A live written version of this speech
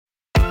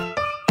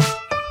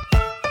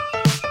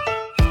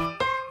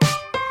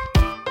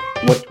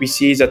what we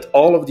see is that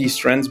all of these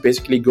trends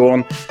basically go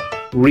on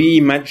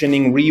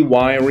reimagining,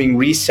 rewiring,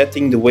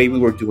 resetting the way we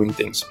were doing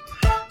things.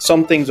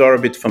 Some things are a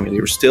bit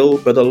familiar still,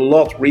 but a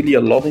lot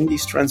in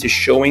these trends is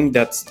showing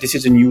that this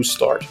is a new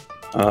start.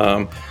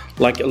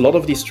 Like a lot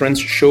of these trends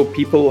show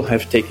people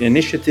have taken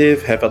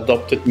initiative, have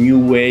adopted new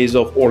ways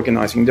of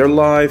organizing their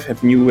life,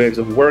 have new ways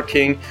of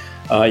working.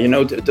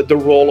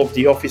 The role of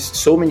the office,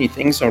 so many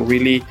things are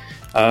really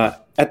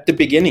at the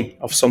beginning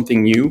of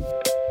something new.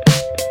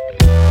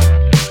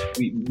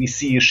 We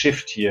see a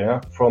shift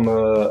here from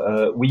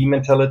a we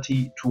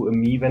mentality to a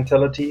me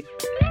mentality,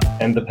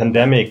 and the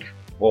pandemic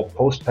or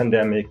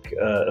post-pandemic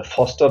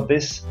fostered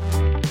this.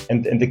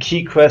 And the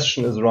key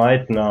question is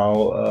right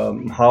now,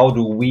 how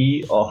do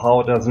we or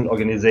how does an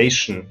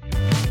organization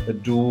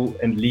do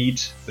and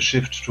lead the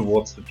shift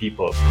towards the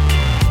people?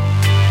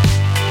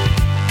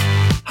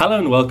 Hello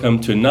and welcome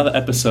to another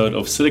episode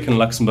of Silicon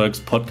Luxembourg's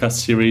podcast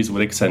series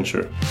with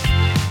Accenture.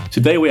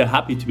 Today we are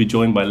happy to be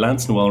joined by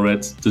Lansen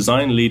Walraet,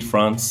 Design Lead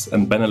France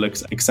and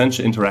Benelux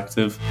Accenture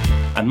Interactive,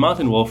 and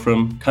Martin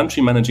Wolfram,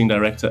 Country Managing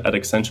Director at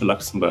Accenture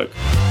Luxembourg.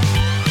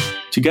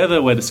 Together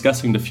we're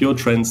discussing the Fjord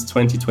Trends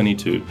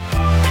 2022.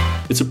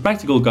 It's a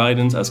practical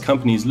guidance as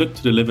companies look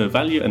to deliver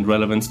value and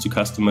relevance to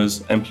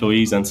customers,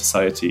 employees and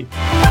society.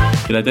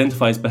 It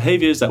identifies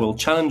behaviors that will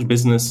challenge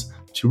business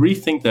to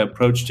rethink their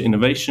approach to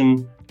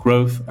innovation,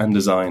 growth and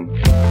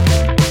design.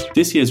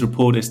 This year's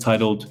report is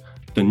titled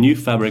The New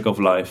Fabric of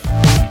Life,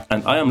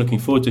 and I am looking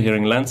forward to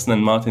hearing Lansen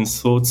and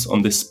Martin's thoughts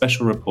on this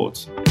special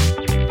report.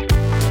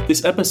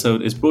 This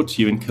episode is brought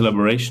to you in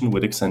collaboration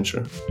with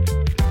Accenture.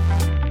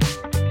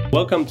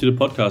 Welcome to the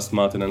podcast,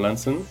 Martin and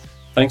Lansen.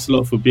 Thanks a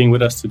lot for being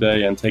with us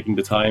today and taking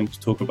the time to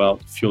talk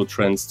about Fjord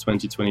Trends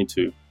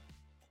 2022.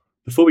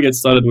 Before we get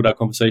started with our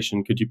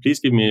conversation, could you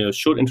please give me a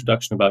short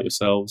introduction about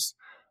yourselves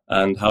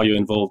and how you're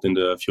involved in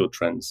the Fjord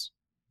Trends?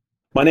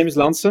 My name is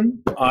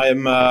Lansen.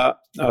 I'm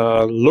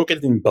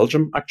located in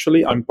Belgium,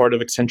 actually. I'm part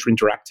of Accenture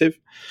Interactive.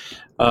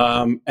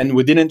 And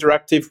within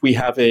Interactive, we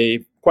have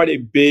quite a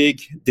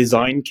big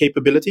design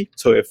capability.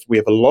 So if we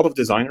have a lot of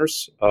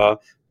designers,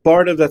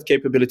 part of that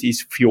capability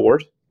is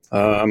Fjord.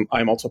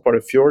 I'm also part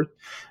of Fjord.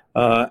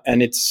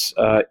 And it's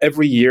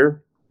every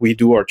year we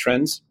do our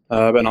trends.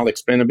 And I'll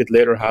explain a bit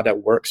later how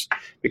that works,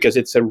 because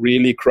it's a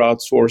really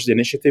crowdsourced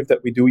initiative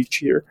that we do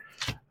each year.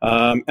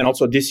 And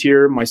also this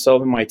year,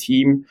 myself and my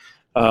team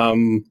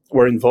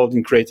were involved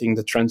in creating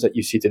the trends that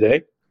you see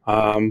today.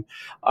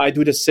 I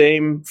do the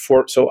same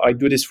I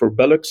do this for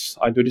Belux.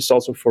 I do this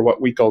also for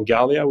what we call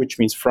Gallia, which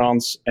means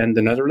France and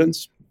the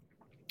Netherlands,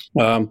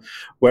 where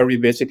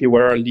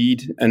we're our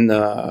lead and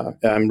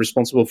I'm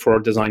responsible for our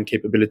design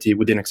capability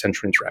within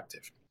Accenture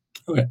Interactive.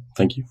 Okay,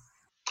 thank you.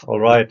 All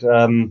right.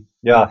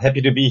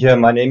 Happy to be here.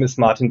 My name is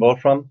Martin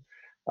Wolfram.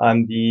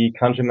 I'm the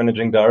Country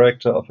Managing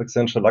Director of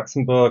Accenture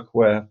Luxembourg,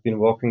 where I've been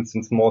working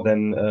since more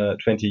than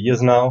 20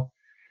 years now.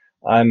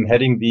 I'm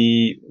heading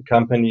the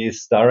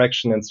company's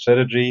direction and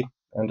strategy,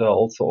 and I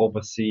also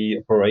oversee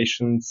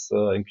operations,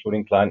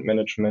 including client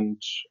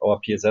management, our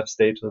PSF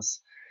status,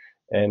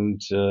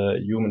 and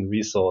human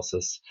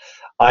resources.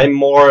 I'm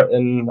more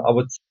an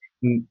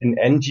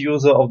end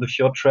user of the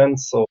Fjord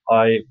Trends, so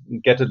I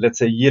get it, let's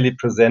say, yearly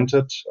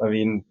presented. I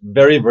mean,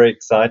 very, very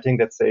exciting,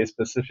 let's say,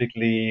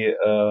 specifically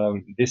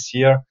this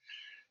year.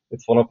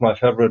 It's one of my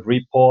favorite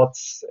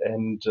reports,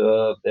 and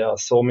there are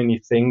so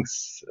many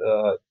things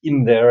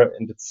in there,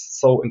 and it's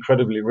so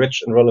incredibly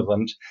rich and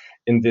relevant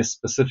in this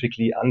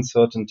specifically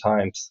uncertain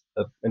times,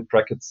 in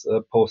brackets,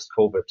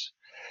 post-COVID.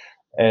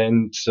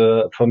 And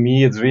for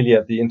me, it's really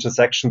at the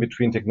intersection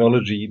between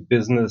technology,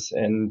 business,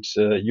 and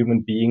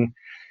human being,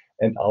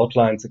 and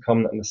outlines a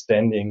common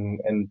understanding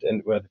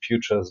and where the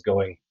future is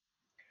going.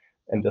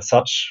 And as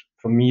such,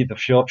 for me, the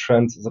Fjord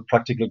Trends is a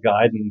practical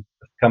guidance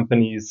as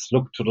companies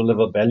look to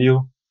deliver value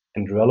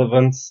and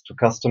relevance to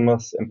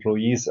customers,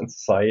 employees, and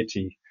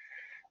society.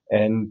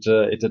 And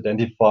it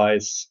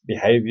identifies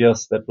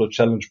behaviors that will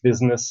challenge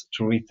business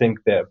to rethink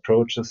their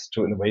approaches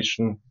to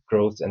innovation,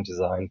 growth, and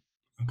design.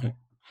 Okay.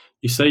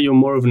 You say you're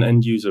more of an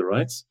end user,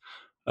 right?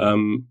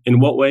 In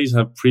what ways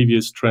have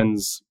previous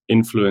trends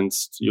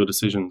influenced your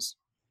decisions?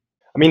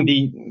 I mean,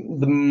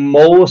 the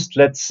most,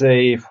 let's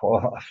say, for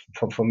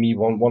me,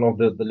 one of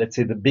the let's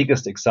say the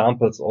biggest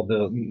examples, or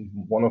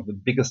one of the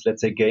biggest,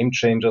 let's say, game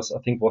changers, I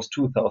think, was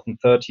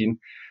 2013,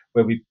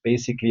 where we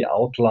basically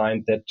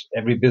outlined that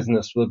every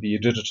business will be a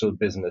digital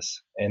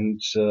business. And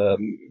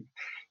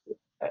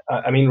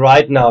I mean,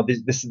 right now,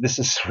 this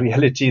is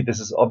reality.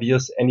 This is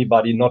obvious.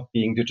 Anybody not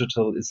being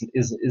digital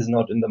is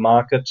not in the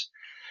market.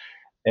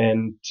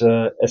 And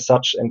as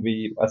such,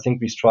 I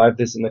think we strive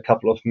this in a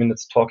couple of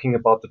minutes talking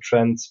about the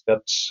trends.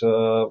 But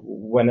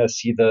when I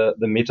see the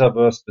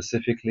metaverse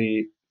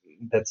specifically,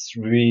 that's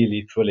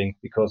really thrilling,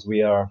 because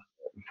we are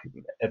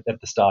at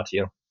the start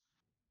here.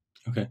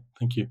 Okay,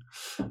 thank you.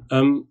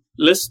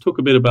 Let's talk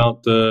a bit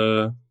about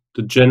the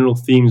general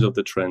themes of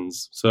the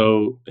trends.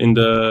 So in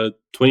the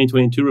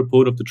 2022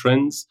 report of the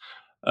trends,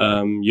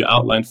 you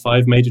outlined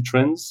 5 major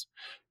trends.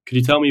 Could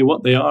you tell me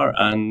what they are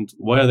and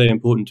why are they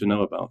important to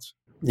know about?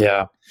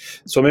 Yeah.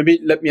 So maybe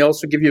let me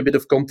also give you a bit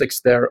of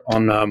context there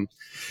on,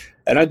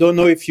 and I don't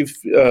know if you've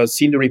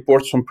seen the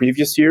reports from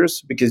previous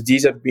years, because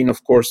these have been,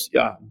 of course,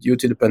 due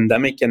to the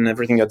pandemic and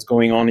everything that's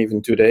going on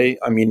even today.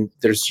 I mean,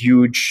 there's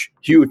huge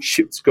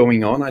shifts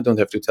going on. I don't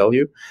have to tell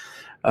you.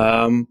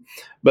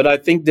 But I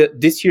think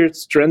that this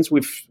year's trends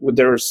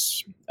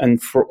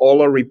and for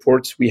all our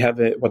reports, we have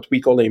what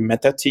we call a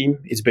meta team.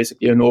 It's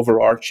basically an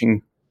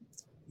overarching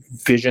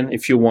vision,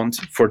 if you want,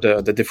 for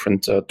the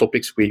different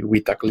topics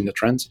we tackle in the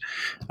trends.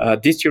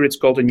 This year it's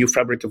called a new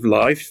fabric of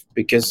life,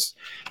 because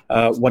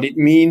what it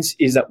means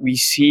is that we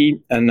see,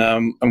 and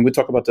we'll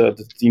talk about the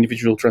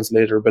individual trends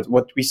later, but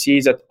what we see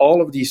is that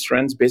all of these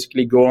trends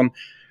basically go on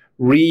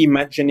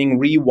reimagining,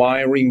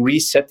 rewiring,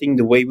 resetting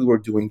the way we were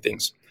doing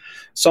things.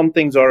 Some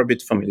things are a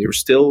bit familiar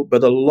still,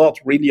 but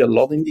really a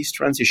lot in these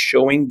trends is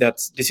showing that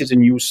this is a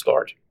new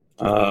start.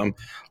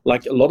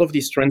 Like a lot of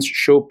these trends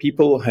show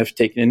people have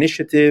taken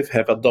initiative,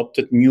 have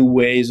adopted new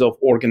ways of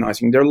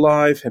organizing their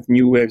life, have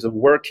new ways of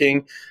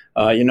working,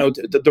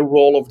 the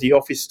role of the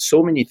office.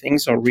 So many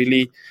things are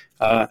really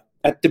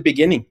at the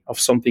beginning of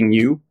something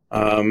new.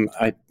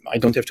 I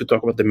don't have to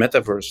talk about the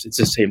metaverse. It's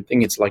the same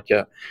thing. It's like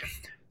a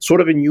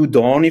sort of a new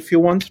dawn, if you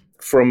want,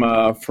 for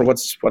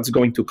what's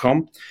going to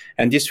come.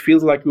 And this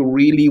feels like we're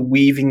really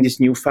weaving this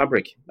new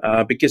fabric,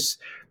 because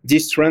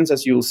these trends,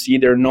 as you'll see,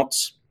 they're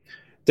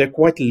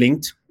quite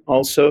linked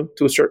also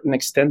to a certain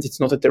extent. It's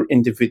not that they're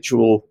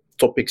individual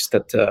topics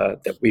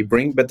that we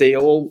bring, but they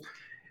all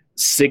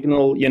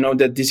signal,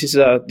 that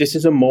this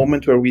is a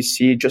moment where we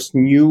see just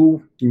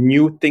new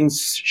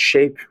things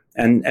shape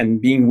and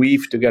being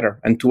weaved together.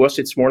 And to us,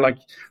 it's more like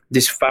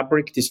this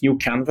fabric, this new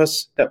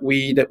canvas that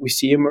we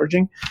see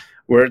emerging,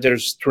 where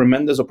there's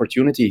tremendous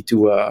opportunity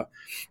to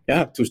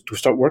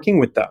start working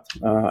with that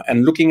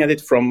and looking at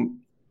it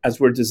as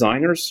we're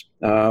designers.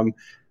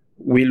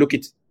 We look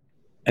at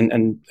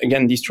and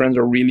again, these trends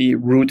are really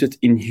rooted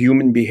in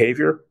human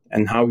behavior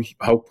and how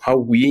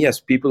we as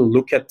people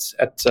look at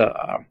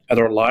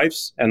our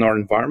lives and our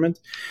environment.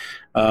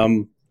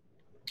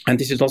 And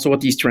this is also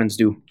what these trends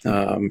do.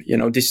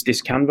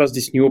 This canvas,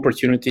 this new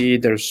opportunity,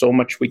 there's so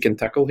much we can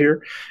tackle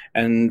here.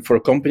 And for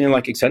a company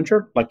like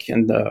Accenture,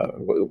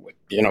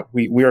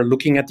 we are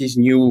looking at these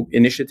new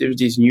initiatives,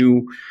 these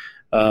new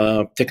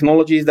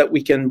technologies that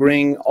we can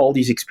bring, all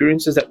these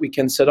experiences that we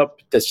can set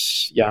up.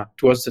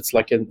 To us, it's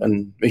like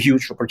a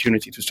huge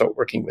opportunity to start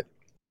working with.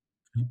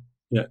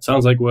 Yeah, it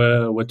sounds like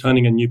we're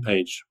turning a new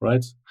page,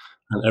 right?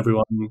 And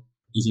everyone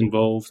is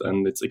involved,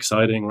 and it's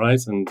exciting, right?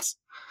 And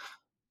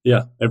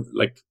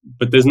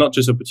but there's not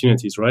just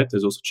opportunities, right?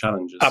 There's also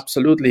challenges.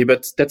 Absolutely,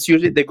 but that's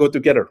usually they go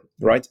together,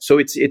 right? So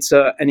it's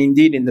and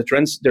indeed in the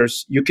trends,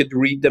 you could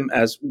read them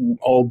as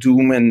all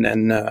doom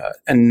and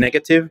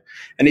negative,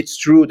 and it's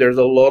true. There's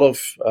a lot of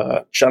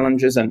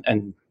challenges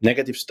and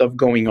negative stuff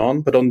going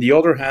on, but on the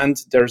other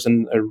hand, there's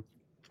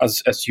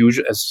as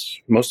usual, as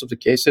most of the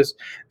cases,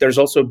 there's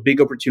also a big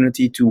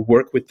opportunity to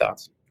work with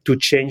that, to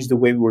change the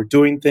way we're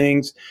doing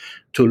things,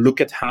 to look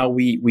at how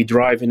we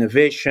drive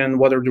innovation,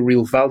 what are the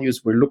real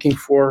values we're looking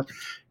for,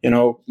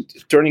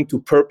 turning to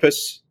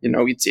purpose.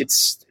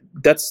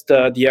 That's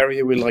the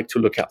area we like to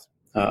look at.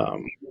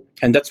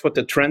 And that's what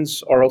the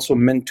trends are also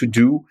meant to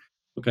do.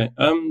 Okay.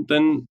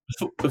 Then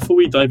before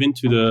we dive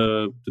into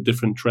the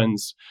different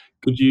trends,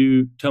 could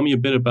you tell me a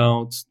bit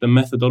about the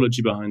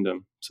methodology behind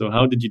them? So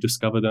how did you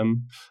discover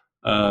them?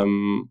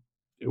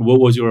 What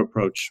was your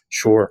approach?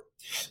 Sure.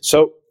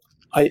 So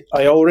I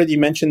already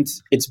mentioned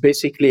it's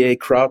basically a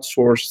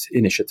crowdsourced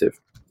initiative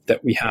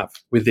that we have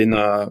within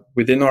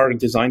our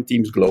design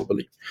teams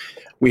globally.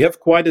 We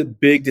have quite a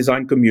big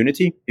design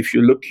community. If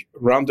you look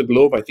around the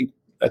globe, I think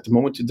at the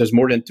moment there's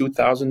more than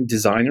 2,000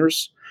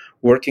 designers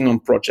working on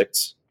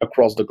projects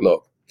across the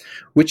globe,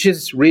 which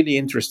is really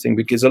interesting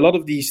because a lot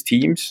of these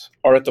teams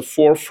are at the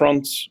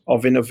forefront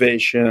of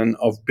innovation,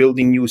 of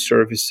building new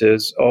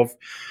services, of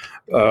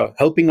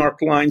helping our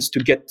clients to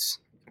get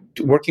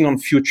working on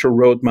future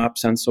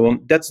roadmaps and so on.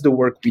 That's the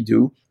work we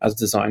do as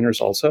designers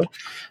also,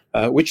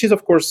 which is,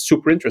 of course,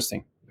 super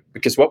interesting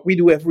because what we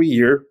do every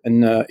year,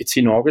 and it's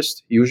in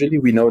August, usually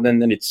we know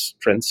then it's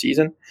trend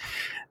season,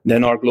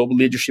 then our global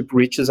leadership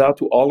reaches out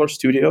to all our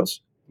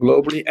studios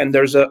globally, and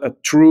there's a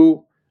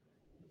true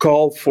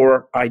call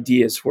for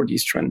ideas for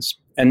these trends.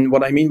 And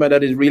what I mean by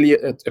that is really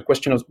a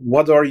question of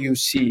what are you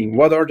seeing?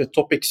 What are the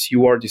topics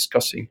you are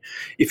discussing?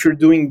 If you're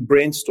doing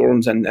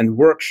brainstorms and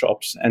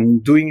workshops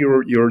and doing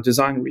your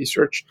design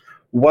research,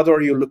 what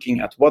are you looking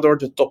at? What are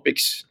the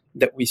topics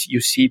that you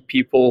see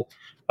people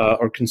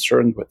are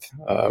concerned with?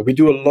 We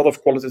do a lot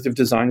of qualitative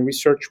design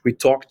research. We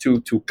talk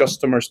to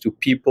customers, to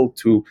people,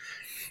 to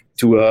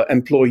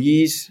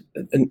employees,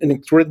 an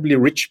incredibly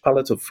rich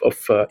palette of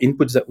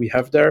inputs that we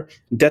have there.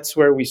 That's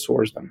where we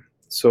source them.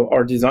 So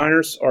our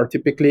designers are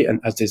typically,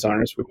 and as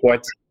designers, we're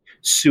quite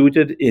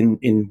suited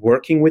in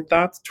working with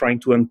that,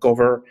 trying to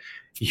uncover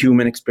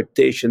human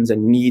expectations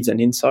and needs and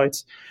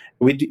insights.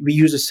 We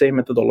use the same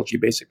methodology,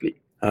 basically.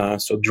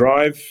 So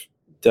drive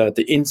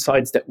the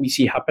insights that we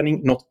see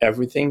happening, not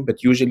everything,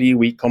 but usually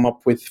we come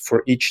up with,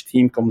 for each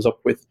team comes up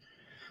with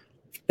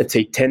let's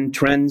say 10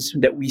 trends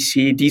that we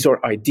see. These are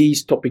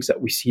ideas, topics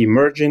that we see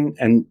emerging,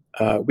 and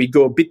we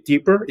go a bit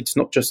deeper. It's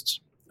not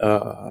just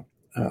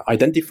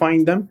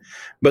identifying them,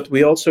 but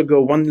we also go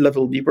one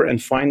level deeper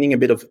and finding a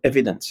bit of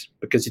evidence,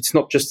 because it's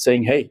not just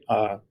saying, hey,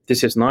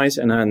 this is nice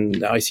and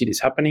then I see this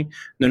happening.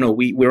 No,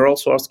 we're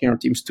also asking our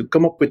teams to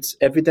come up with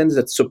evidence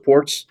that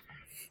supports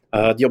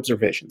the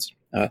observations.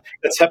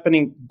 That's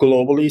happening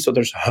globally. So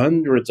there's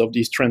hundreds of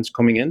these trends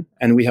coming in,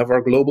 and we have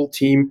our global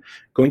team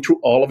going through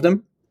all of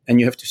them. And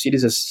you have to see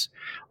this as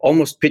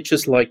almost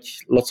pitches like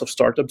lots of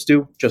startups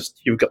do. Just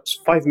you've got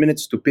 5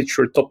 minutes to pitch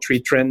your top 3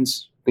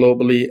 trends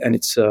globally, and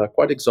it's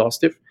quite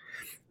exhaustive.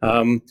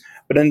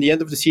 But at the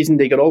end of the season,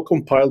 they get all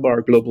compiled by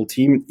our global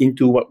team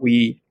into what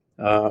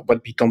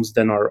becomes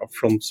then our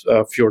upfront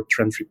Fjord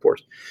Trend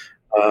report.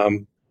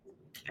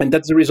 And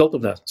that's the result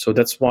of that. So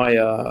that's why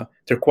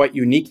they're quite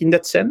unique in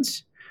that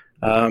sense.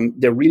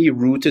 They're really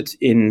rooted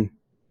in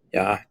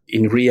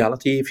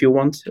reality, if you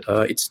want.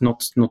 It's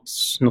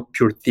not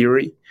pure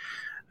theory.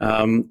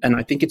 And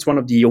I think it's one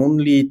of the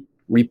only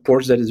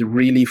reports that is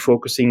really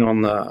focusing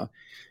on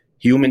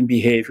human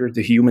behavior,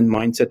 the human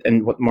mindset,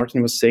 and what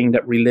Martin was saying,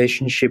 that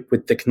relationship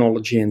with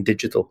technology and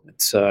digital.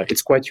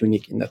 It's quite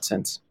unique in that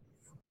sense.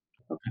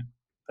 Okay,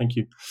 thank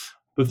you.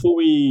 Before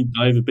we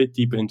dive a bit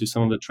deeper into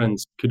some of the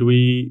trends, could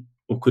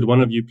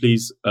one of you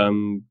please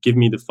give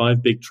me the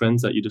 5 big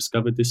trends that you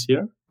discovered this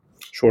year?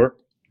 Sure.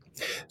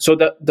 So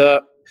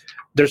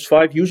there's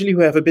 5. Usually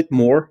we have a bit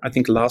more. I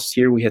think last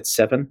year we had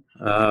 7.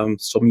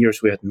 Some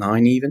years we had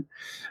 9 even.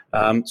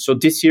 So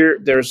this year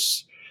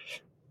there's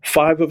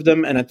 5 of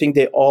them, and I think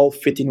they all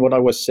fit in what I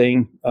was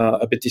saying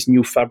a bit, this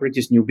new fabric,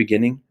 this new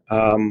beginning.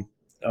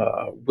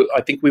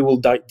 I think we will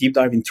deep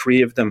dive in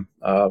 3 of them.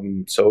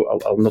 So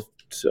I'll not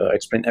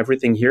explain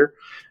everything here.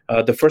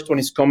 The first one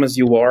is Come As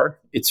You Are.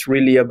 It's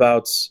really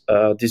about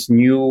this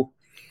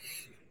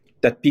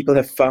that people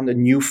have found a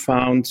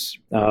newfound,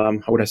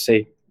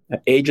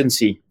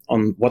 agency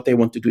on what they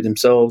want to do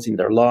themselves in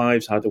their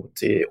lives, how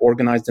they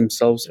organize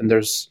themselves. And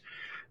there's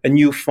a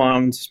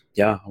newfound,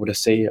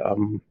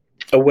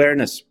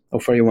 awareness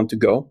of where you want to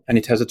go. And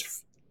it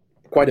has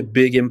quite a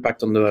big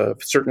impact on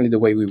certainly the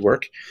way we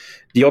work.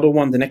 The other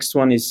one, the next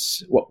one,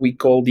 is what we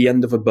call the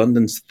end of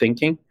abundance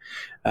thinking.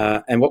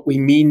 And what we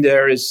mean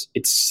there is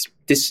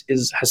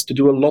has to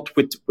do a lot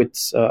with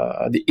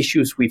the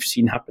issues we've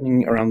seen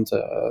happening around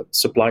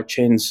supply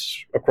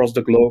chains across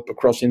the globe,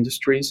 across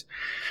industries,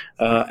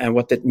 and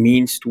what that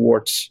means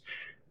towards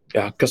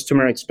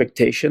customer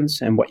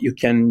expectations and what you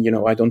can,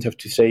 I don't have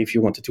to say, if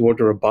you wanted to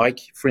order a bike,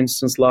 for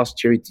instance,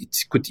 last year, it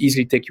could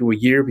easily take you a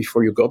year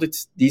before you got it.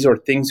 These are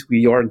things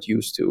we aren't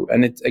used to.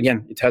 And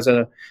it has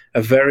a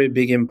very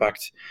big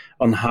impact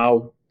on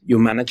how you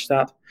manage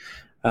that.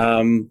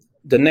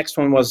 The next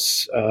one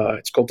was,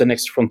 it's called The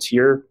Next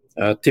Frontier,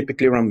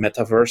 typically around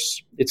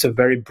metaverse. It's a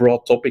very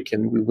broad topic,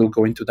 and we will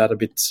go into that a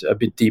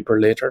bit deeper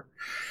later.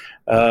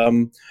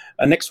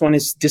 Next one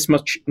is This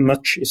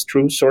Much Is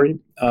True.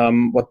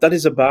 What that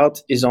is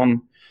about is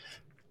on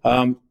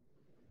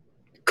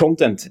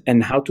content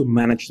and how to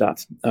manage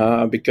that,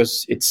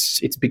 because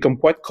it's become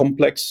quite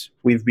complex.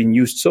 We've been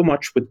used so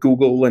much with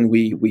Google, and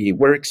we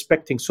were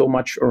expecting so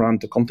much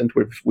around the content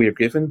we're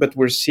given, but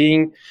we're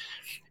seeing,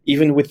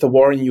 even with the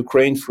war in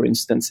Ukraine, for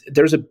instance,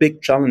 there's a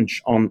big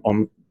challenge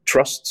on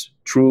trust,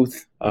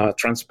 truth,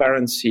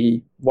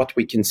 transparency, what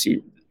we can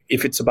see.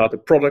 If it's about a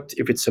product,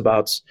 if it's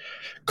about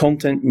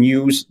content,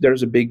 news,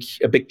 there's a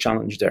big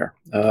challenge there.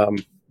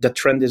 The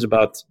trend is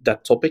about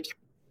that topic.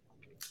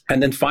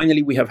 And then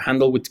finally, we have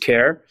Handle with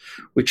Care,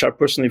 which I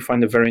personally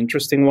find a very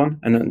interesting one.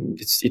 And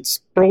it's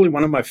probably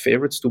one of my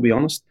favorites, to be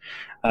honest.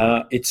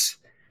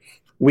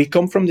 We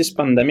come from this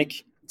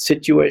pandemic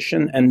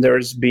situation, and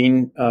there's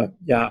been,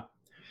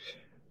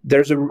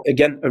 there's a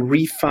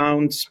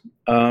refound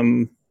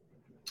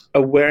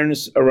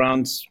awareness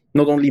around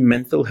not only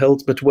mental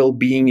health, but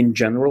well-being in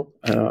general.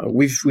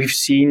 We've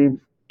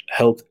seen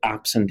health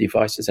apps and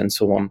devices and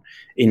so on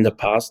in the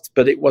past,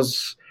 but it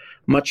was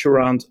much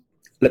around,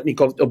 let me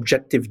call it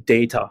objective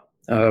data,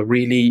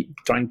 really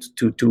trying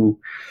to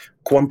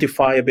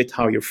quantify a bit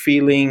how you're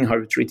feeling, how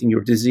you're treating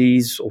your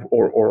disease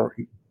or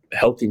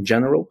health in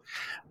general.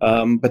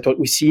 But what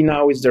we see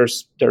now is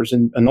there's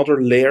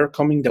another layer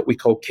coming that we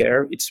call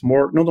care. It's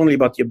more not only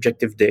about the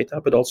objective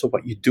data, but also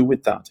what you do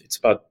with that. It's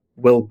about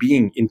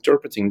well-being,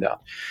 interpreting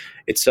that.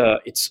 It's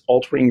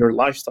altering your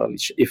lifestyle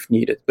if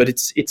needed, but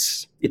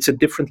it's a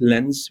different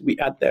lens we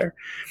add there,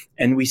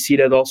 and we see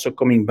that also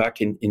coming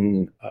back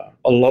in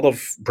a lot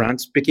of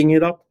brands picking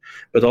it up,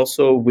 but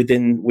also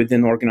within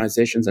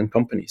organizations and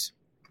companies.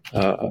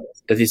 That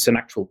is an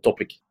actual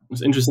topic.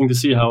 It's interesting to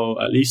see how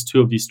at least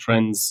 2 of these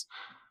trends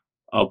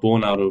are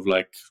born out of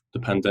like the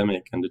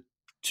pandemic and the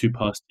 2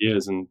 past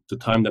years and the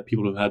time that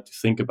people have had to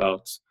think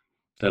about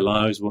their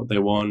lives, what they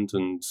want,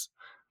 and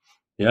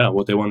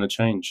what they want to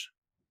change.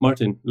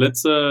 Martin,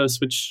 let's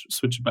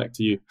switch back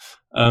to you.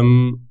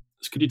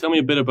 Could you tell me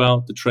a bit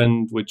about the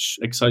trend which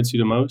excites you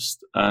the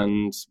most,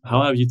 and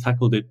how have you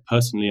tackled it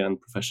personally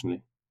and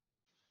professionally?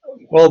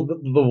 Well, the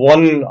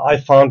one I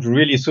found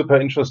really super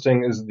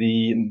interesting is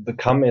the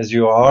come as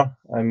you are.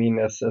 I mean,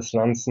 as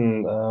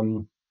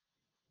Lansen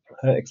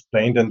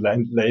explained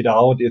and laid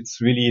out,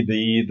 it's really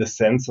the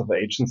sense of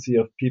agency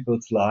of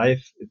people's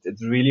life.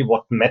 It's really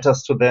what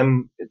matters to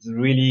them. It's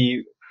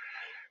really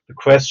the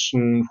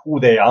question who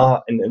they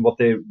are and what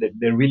they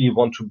really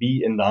want to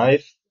be in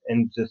life.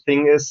 And the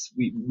thing is,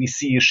 we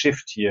see a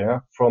shift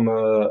here from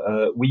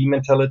a we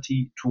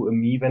mentality to a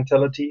me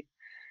mentality.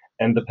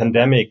 And the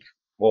pandemic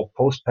or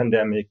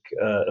post-pandemic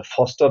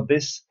fostered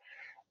this.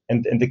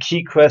 And the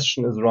key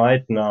question is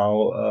right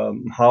now,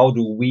 how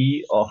do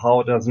we or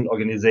how does an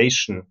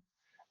organization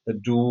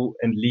do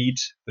and lead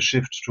the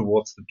shift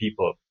towards the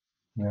people?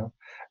 Yeah.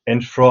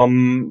 And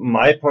from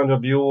my point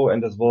of view,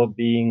 and as well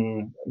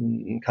being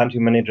country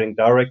managing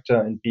director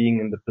and being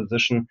in the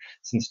position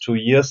since 2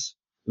 years,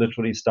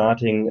 literally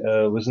starting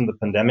within the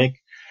pandemic,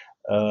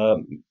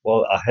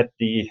 well, I had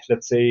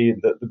let's say,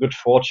 the good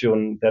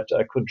fortune that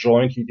I could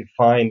jointly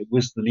define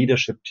with the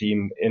leadership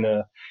team in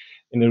a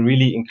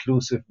really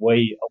inclusive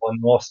way our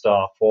North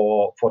Star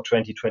for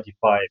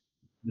 2025.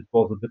 This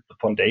was a bit the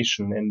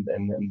foundation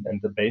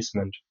and the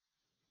basement.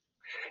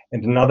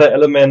 And another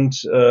element,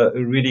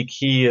 really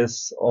key,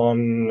 is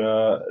on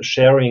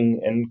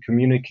sharing and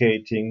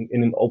communicating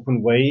in an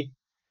open way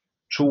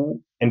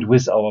to and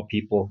with our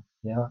people.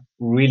 Yeah,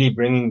 really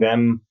bringing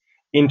them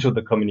into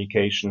the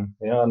communication.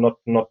 Yeah,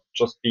 not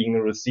just being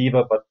a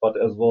receiver, but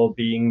as well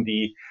being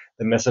the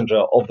messenger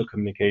of the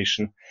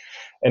communication,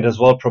 and as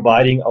well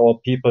providing our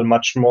people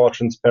much more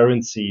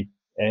transparency.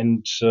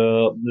 And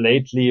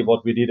lately,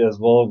 what we did as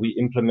well, we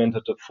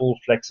implemented a full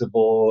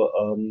flexible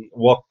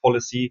work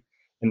policy,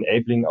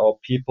 enabling our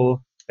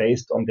people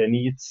based on their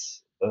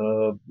needs,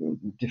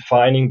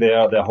 defining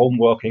their home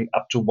working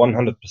up to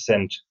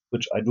 100%,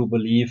 which I do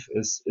believe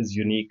is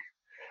unique.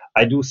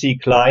 I do see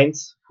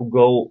clients who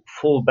go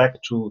full back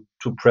to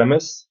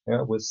premise,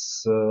 yeah, with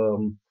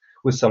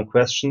some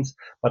questions,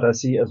 but I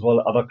see as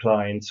well other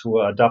clients who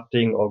are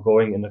adapting or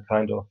going in a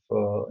kind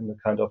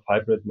of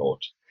hybrid mode.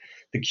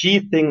 The key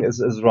thing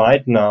is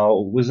right now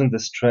within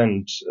this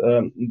trend,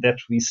 that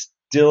we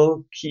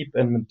still keep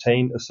and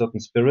maintain a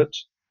certain spirit.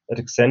 At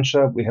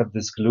Accenture, we have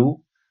this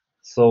glue,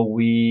 so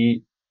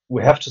we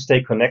have to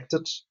stay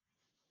connected,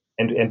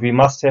 and we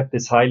must have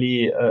this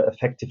highly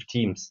effective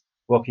teams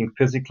working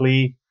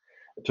physically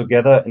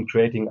together and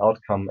creating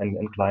outcome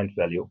and client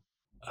value.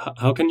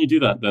 How can you do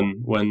that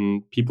then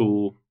when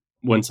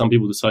some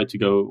people decide to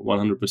go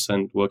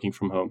 100% working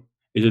from home?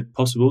 Is it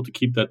possible to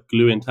keep that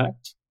glue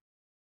intact?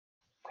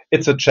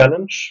 It's a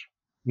challenge.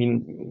 I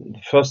mean,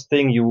 the first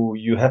thing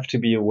you have to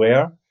be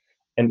aware,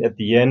 and at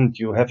the end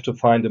you have to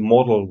find a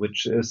model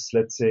which is,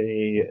 let's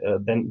say,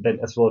 then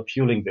as well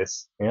fueling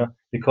this. Yeah,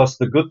 because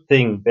the good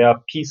thing, there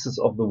are pieces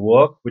of the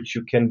work which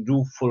you can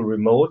do full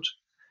remote,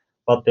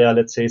 but there are,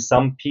 let's say,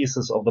 some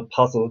pieces of the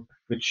puzzle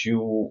which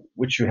you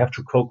have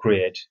to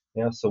co-create.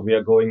 Yeah, so we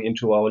are going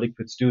into our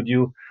liquid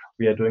studio.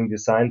 We are doing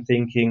design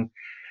thinking.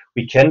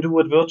 We can do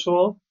it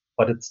virtual,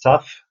 but it's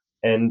tough.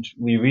 And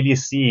we really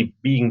see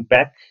being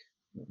back,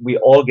 we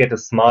all get a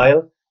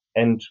smile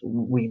and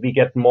we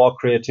get more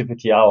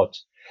creativity out.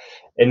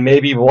 And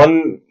maybe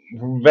one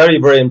very,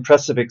 very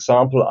impressive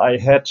example I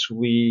had,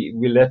 we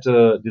led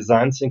a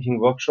design thinking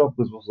workshop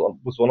with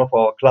one of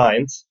our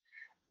clients.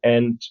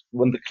 And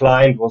when the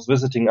client was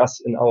visiting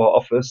us in our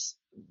office,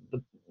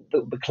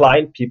 the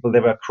client people,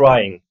 they were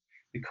crying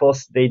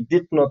because they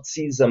did not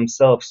see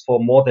themselves for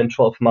more than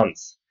 12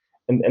 months.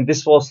 And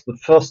this was the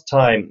first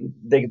time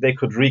they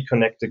could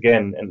reconnect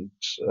again and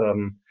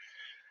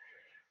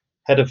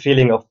had a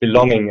feeling of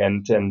belonging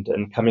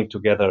and coming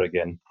together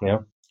again. Yeah.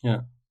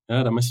 Yeah.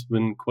 Yeah, that must have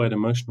been quite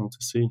emotional to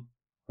see,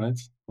 right?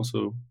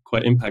 Also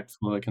quite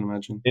impactful, I can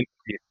imagine.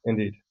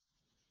 Indeed.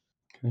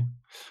 Okay.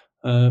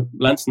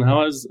 Lansen,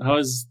 how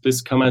has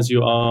this come as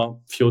you are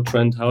Fjord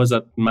trend? How has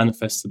that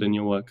manifested in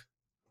your work?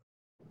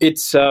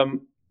 It's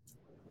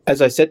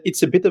as I said,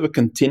 it's a bit of a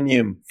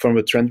continuum from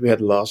a trend we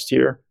had last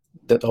year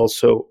that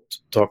also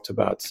talked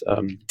about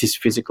this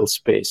physical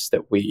space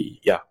that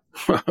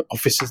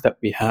offices that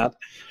we had.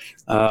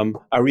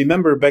 I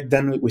remember back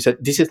then we said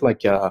this is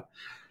like a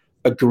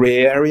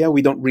gray area.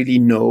 We don't really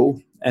know.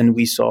 And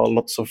we saw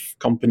lots of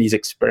companies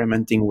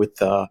experimenting with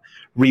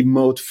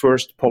remote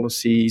first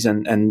policies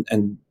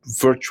and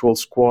virtual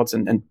squads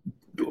and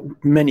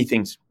many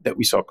things that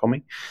we saw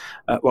coming.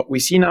 What we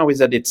see now is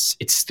that it's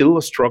still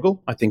a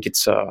struggle. I think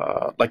it's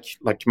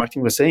like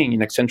Martin was saying, in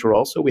Accenture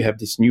also, we have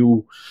this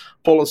new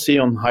policy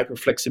on hyper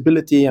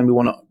flexibility, and we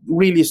want to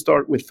really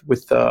start with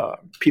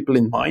people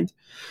in mind.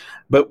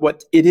 But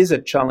what it is a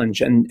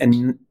challenge, and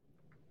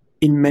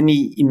in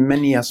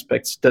many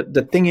aspects,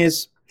 the thing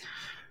is,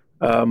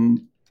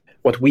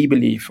 what we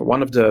believe,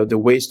 one of the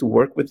ways to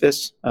work with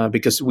this,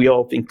 because we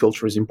all think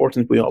culture is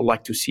important. We all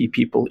like to see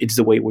people. It's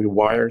the way we're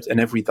wired. And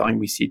every time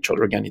we see each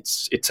other again,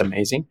 it's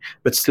amazing.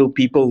 But still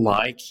people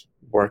like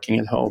working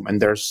at home.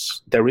 And there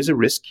is a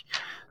risk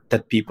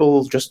that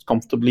people just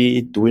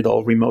comfortably do it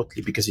all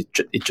remotely because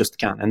it just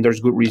can. And there's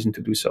good reason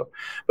to do so.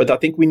 But I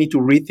think we need to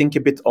rethink a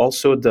bit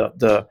also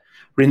the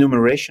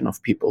remuneration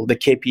of people, the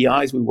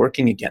KPIs we're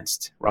working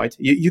against, right?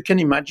 You can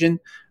imagine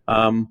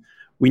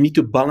we need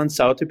to balance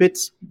out a bit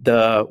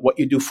what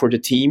you do for the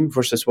team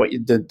versus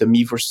the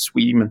me versus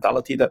we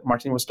mentality that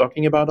Martin was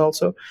talking about.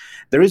 Also,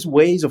 there is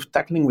ways of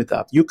tackling with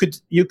that. You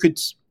could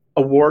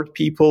award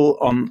people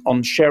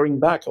on sharing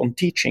back, on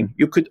teaching.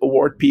 You could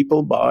award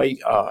people by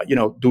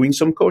doing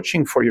some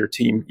coaching for your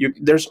team.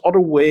 There's other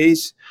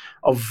ways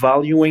of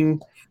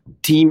valuing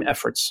team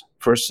efforts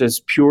versus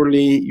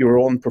purely your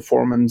own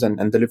performance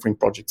and delivering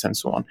projects and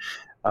so on.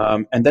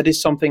 And that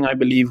is something I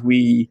believe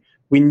we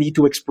need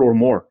to explore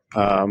more,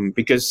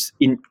 because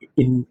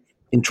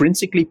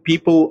intrinsically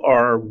people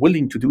are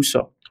willing to do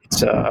so.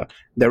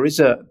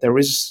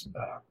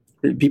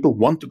 People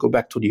want to go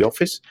back to the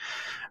office,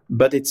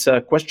 but it's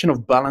a question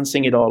of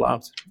balancing it all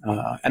out.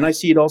 And I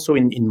see it also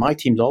in my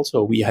teams.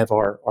 Also, we have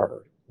our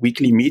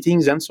weekly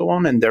meetings and so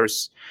on, and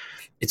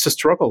it's a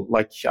struggle.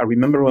 Like I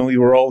remember when we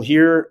were all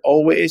here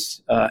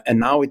always, and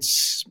now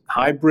it's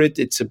hybrid.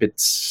 It's a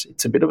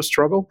bit of a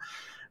struggle.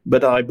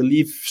 But I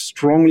believe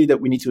strongly that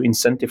we need to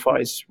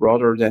incentivize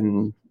rather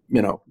than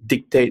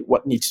dictate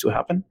what needs to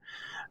happen.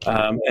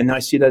 And I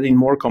see that in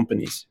more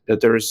companies,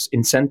 that there's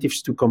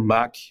incentives to come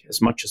back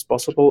as much as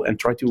possible and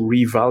try to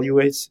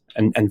reevaluate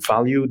and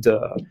value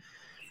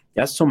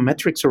some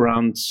metrics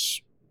around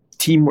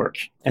teamwork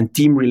and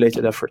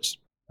team-related efforts.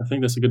 I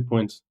think that's a good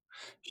point.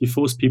 If you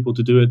force people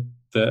to do it,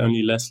 they're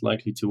only less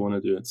likely to want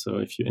to do it. So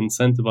if you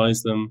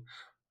incentivize them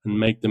and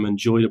make them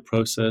enjoy the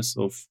process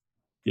of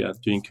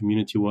doing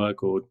community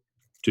work or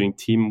doing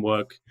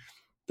teamwork,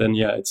 then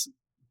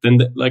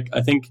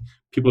I think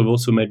people have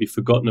also maybe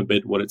forgotten a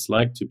bit what it's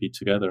like to be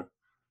together.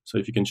 So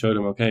if you can show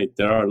them, okay,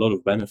 there are a lot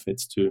of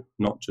benefits to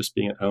not just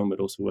being at home, but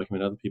also working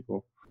with other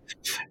people.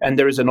 And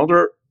there is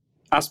another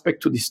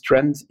aspect to this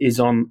trend is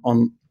on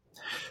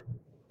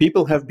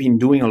people have been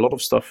doing a lot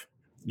of stuff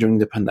during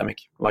the pandemic.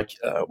 Like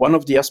one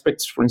of the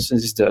aspects, for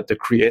instance, is the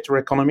creator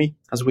economy,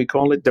 as we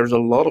call it. There's a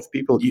lot of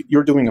people.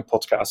 You're doing a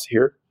podcast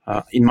here.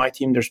 In my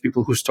team, there's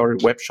people who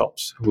started web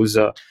shops.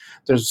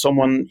 There's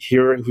someone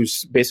here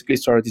who's basically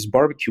started his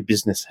barbecue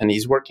business, and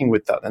he's working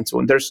with that, and so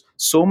on. There's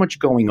so much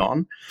going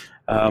on,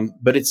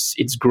 but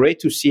it's great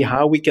to see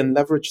how we can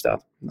leverage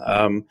that,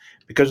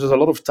 because there's a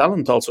lot of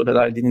talent also that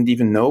I didn't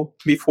even know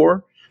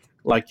before.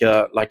 Like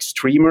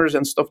streamers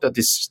and stuff that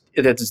is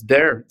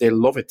there. They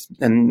love it.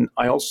 And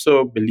I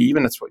also believe,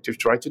 and that's what we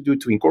try to do,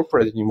 to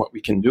incorporate it in what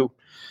we can do,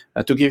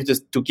 to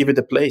give it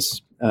a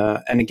place.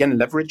 And again,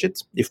 leverage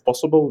it if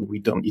possible. We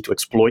don't need to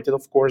exploit it,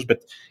 of course,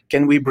 but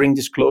can we bring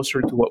this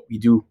closer to what we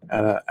do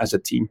as a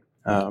team?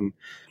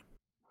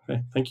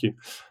 Okay, thank you.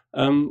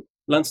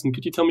 Lansen,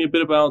 could you tell me a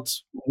bit about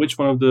which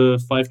one of the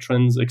 5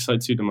 trends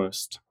excites you the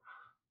most?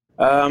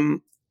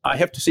 I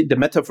have to say the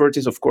metaverse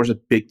is, of course, a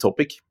big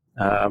topic.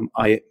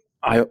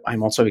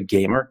 I'm also a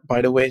gamer,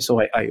 by the way,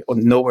 so I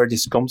know where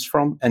this comes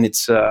from, and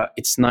it's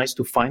nice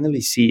to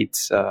finally see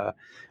it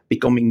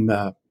becoming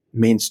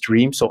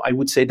mainstream. So I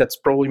would say that's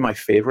probably my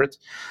favorite.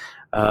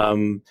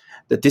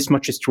 That this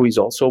much is true is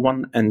also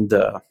one, and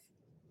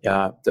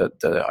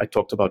I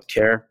talked about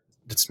care.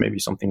 That's maybe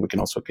something we can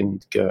also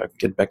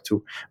get back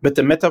to. But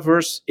the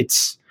metaverse,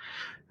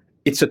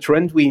 it's a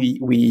trend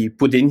we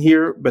put in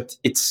here, but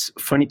it's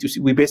funny to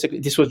see.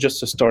 This was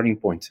just a starting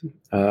point.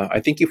 I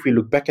think if we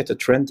look back at the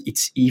trend,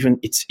 it's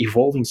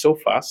evolving so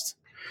fast.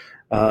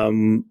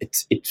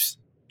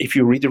 If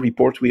you read the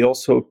report, we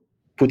also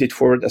put it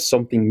forward as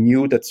something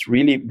new that's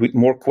really with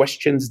more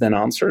questions than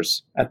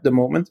answers at the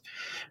moment.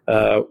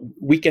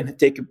 We can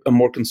take a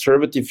more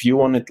conservative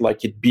view on it,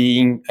 like it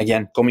being,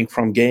 again, coming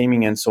from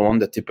gaming and so on,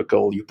 the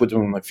typical, you put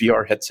on a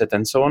VR headset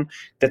and so on.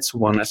 That's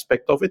one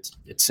aspect of it.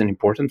 It's an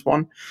important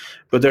one.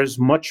 But there's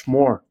much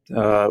more.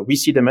 We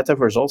see the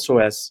metaverse also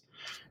as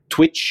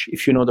Twitch,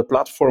 if you know the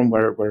platform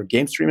where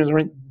game streamers are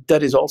in,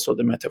 that is also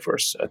the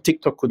metaverse.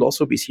 TikTok could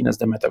also be seen as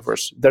the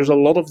metaverse. There's a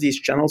lot of these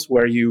channels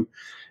where you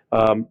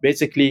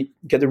basically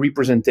get a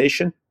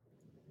representation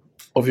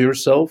of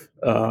yourself,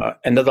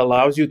 and that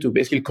allows you to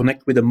basically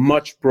connect with a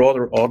much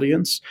broader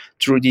audience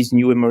through these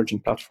new emerging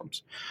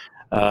platforms.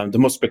 The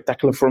most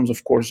spectacular forms,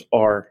 of course,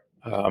 are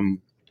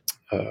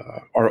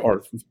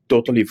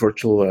totally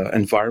virtual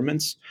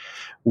environments,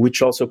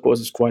 which also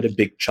poses quite a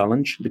big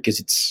challenge because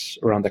it's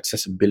around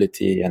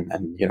accessibility and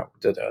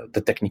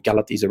the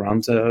technicalities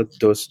around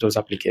those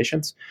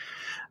applications.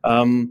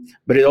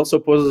 But it also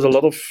poses a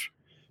lot of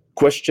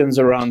questions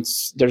around,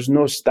 there's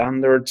no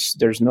standards,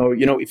 there's no,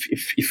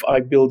 if I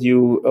build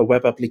you a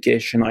web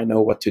application, I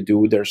know what to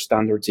do, there's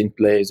standards in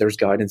place, there's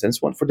guidance and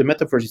so on. For the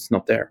metaverse, it's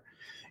not there.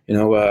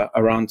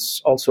 Around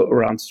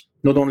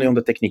not only on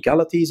the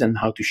technicalities and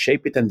how to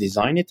shape it and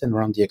design it and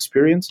around the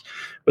experience,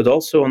 but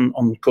also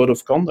on code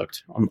of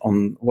conduct,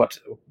 on what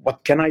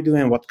can I do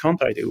and what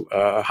can't I do?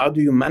 How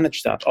do you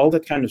manage that? All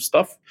that kind of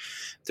stuff.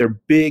 They're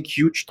big,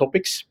 huge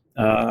topics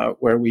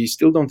where we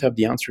still don't have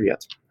the answer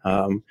yet.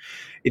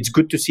 It's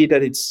good to see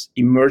that it's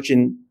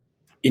emerging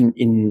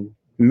in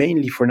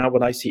mainly for now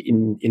what I see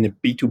in a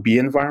B2B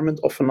environment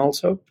often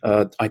also.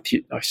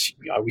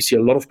 We see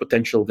a lot of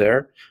potential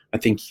there. I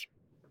think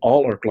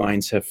all our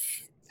clients have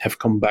have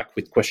come back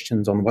with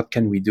questions on what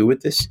can we do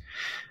with this.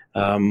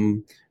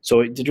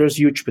 So there's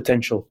huge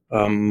potential,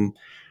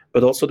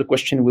 but also the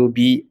question will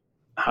be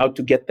how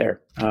to get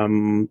there.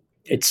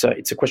 It's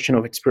a question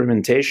of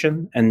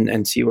experimentation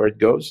and see where it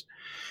goes.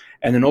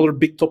 And another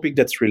big topic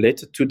that's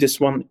related to this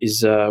one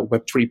is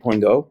Web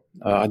 3.0.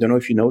 I don't know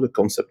if you know the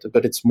concept,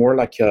 but it's more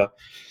like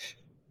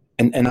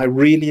and I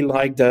really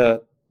like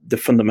the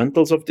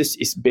fundamentals of this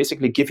is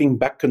basically giving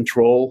back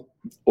control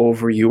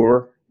over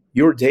your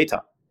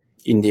data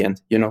in the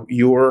end.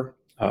 Your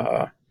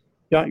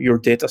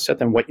data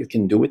set and what you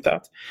can do with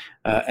that,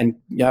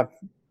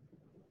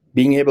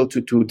 being able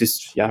to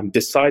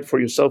decide for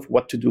yourself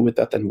what to do with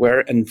that and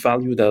where, and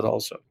value that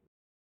also.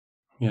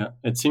 Yeah,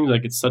 it seems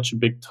like it's such a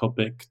big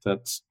topic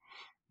that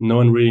no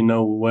one really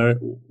know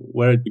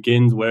where it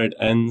begins, where it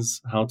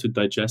ends, how to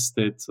digest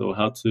it, or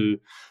how to,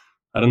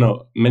 I don't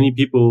know. Many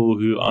people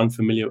who aren't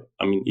familiar,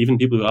 even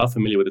people who are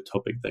familiar with the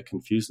topic, they're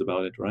confused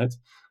about it, right?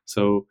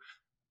 So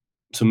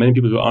many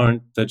people who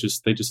aren't, they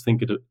just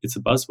think it's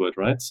a buzzword,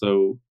 right?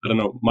 So I don't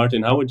know,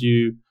 Martin, how would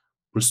you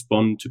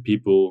respond to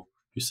people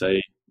who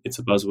say it's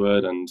a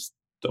buzzword and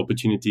the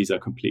opportunities are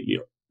completely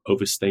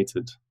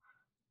overstated?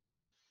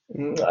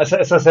 As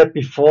I said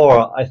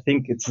before, I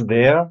think it's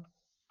there.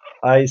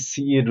 I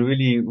see it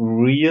really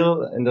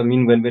real. And I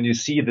mean, when you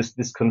see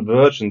this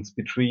convergence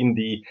between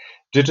the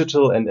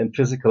digital and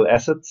physical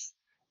assets,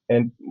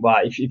 and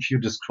if you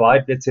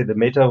describe, let's say, the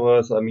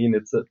metaverse, I mean,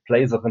 it's a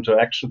place of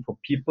interaction for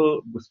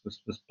people with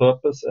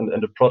purpose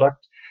and a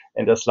product.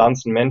 And as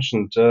Lansen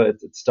mentioned,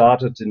 it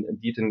started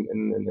indeed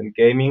in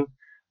gaming.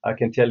 I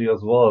can tell you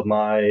as well,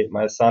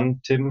 my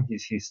son, Tim,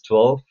 he's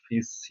 12.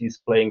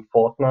 He's playing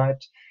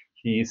Fortnite.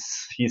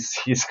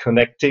 He's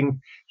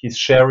connecting, he's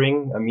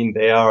sharing. I mean,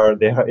 they are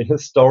in a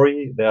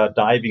story, they are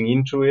diving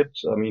into it.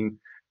 I mean,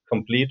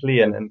 completely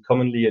and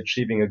commonly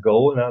achieving a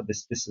goal.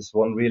 This is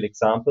one real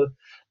example.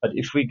 But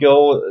if we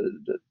go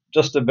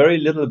just a very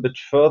little bit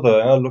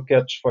further, look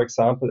at, for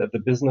example, at the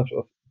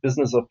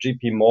business of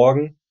JP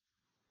Morgan.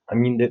 I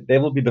mean, they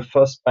will be the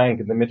first bank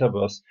in the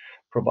metaverse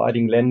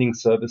providing lending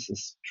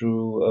services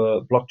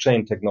through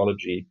blockchain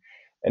technology.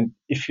 And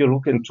if you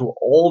look into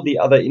all the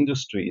other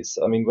industries,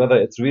 I mean, whether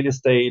it's real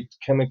estate,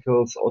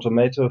 chemicals,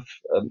 automotive,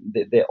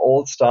 they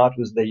all start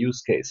with their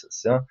use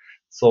cases. Yeah.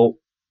 So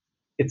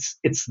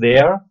it's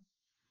there.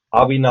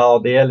 Are we now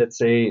there? Let's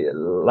say,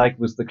 like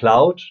with the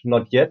cloud,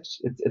 not yet.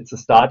 It's a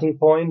starting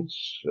point.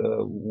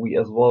 We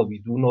as well, we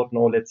do not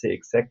know, let's say,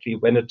 exactly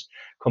when it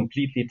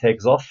completely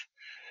takes off.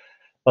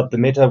 But the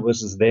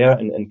metaverse is there,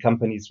 and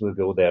companies will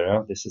go there.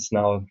 Yeah? This is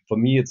now, for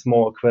me, it's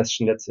more a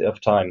question, let's say, of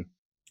time.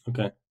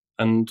 Okay.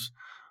 And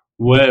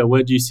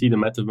where do you see the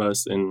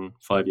metaverse in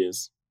 5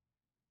 years?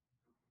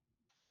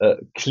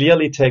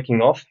 Clearly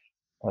taking off.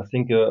 I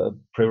think a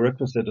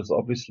prerequisite is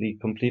obviously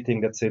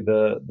completing, let's say,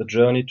 the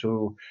journey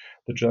to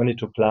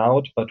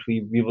cloud, but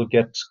we will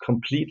get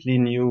completely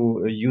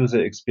new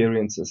user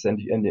experiences and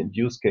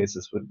use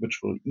cases which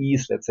will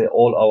ease, let's say,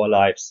 all our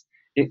lives.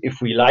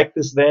 If we like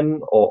this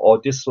then or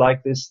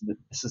dislike this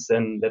is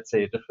then, let's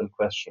say, a different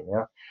question.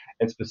 Yeah.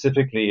 And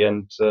specifically,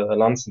 and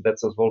Lansen,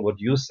 that's as well what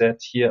you said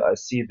here. I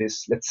see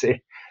this, let's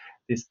say,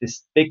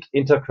 this big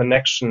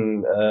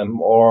interconnection,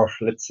 or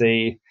let's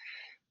say,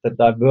 the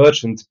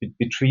divergence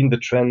between the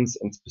trends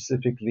and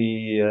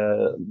specifically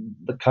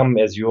the come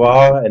as you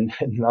are and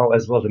now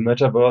as well the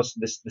metaverse.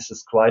 This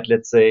is quite,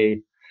 let's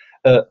say,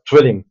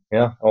 thrilling,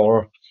 yeah,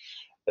 or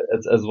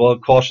as well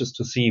cautious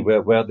to see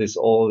where this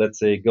all, let's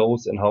say,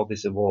 goes and how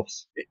this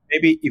evolves.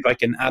 Maybe if I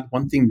can add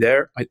one thing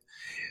there,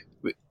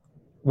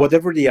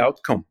 whatever the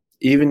outcome,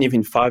 even if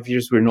in 5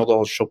 years we're not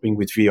all shopping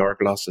with VR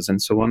glasses and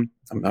so on,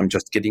 I'm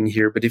just kidding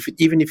here, but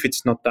even if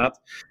it's not that,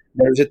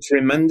 there's a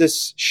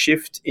tremendous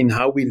shift in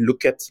how we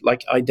look at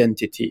like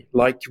identity,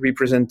 like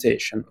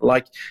representation,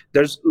 like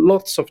there's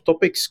lots of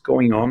topics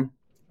going on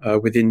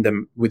within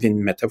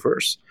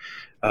metaverse.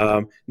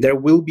 There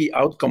will be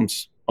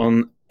outcomes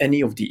on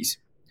any of these.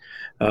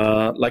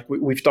 Like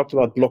we've talked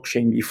about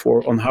blockchain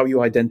before, on how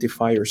you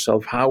identify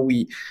yourself,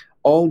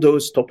 all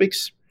those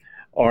topics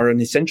are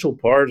an essential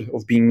part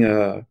of being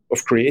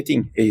of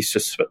creating a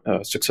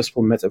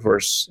successful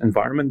metaverse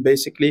environment,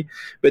 basically.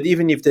 But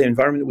even if the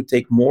environment would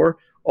take more,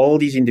 all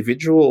these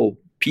individual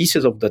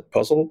pieces of that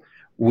puzzle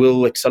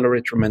will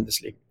accelerate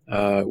tremendously,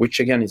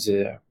 which again is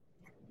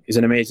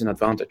an amazing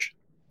advantage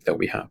that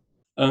we have.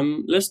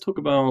 Let's talk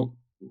about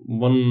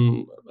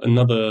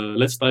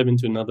let's dive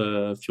into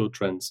another field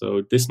trend.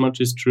 So this much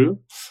is true.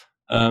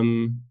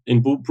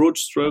 In broad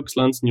strokes,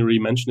 Lansen, you already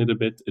mentioned it a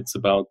bit. It's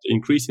about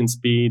increase in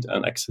speed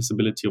and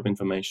accessibility of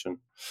information.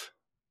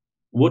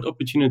 What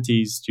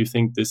opportunities do you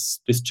think this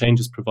change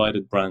has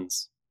provided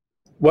brands?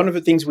 One of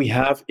the things we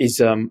have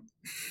is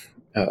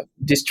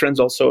this trend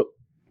also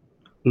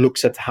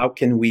looks at how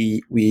can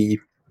we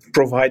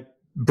provide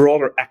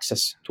broader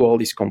access to all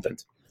this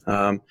content.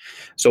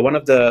 So one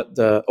of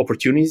the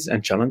opportunities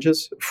and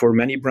challenges for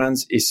many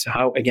brands is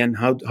how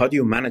do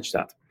you manage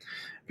that?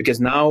 Because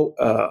now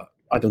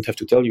I don't have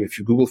to tell you, if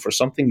you Google for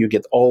something, you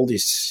get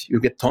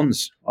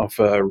tons of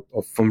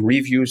from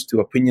reviews to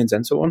opinions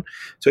and so on.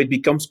 So it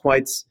becomes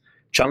quite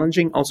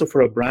challenging also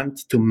for a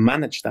brand to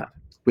manage that,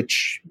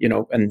 which,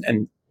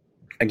 and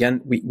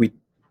again, we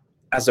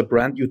as a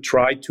brand, you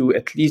try to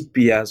at least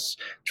be as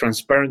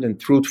transparent and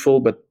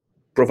truthful, but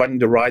providing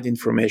the right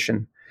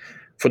information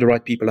for the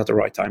right people at the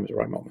right time at the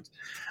right moment.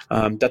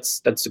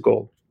 That's the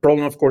goal.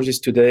 Problem, of course, is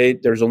today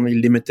there's only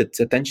limited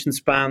attention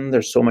span.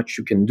 There's so much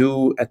you can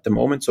do at the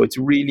moment. So it's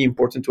really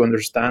important to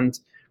understand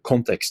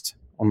context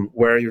on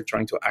where you're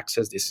trying to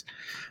access this.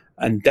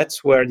 And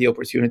that's where the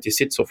opportunity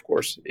sits, of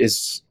course,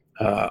 is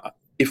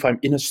if I'm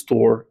in a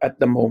store at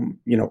the moment,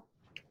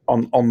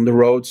 on the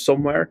road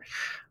somewhere,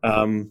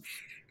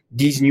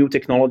 these new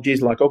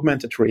technologies like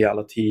augmented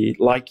reality,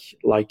 like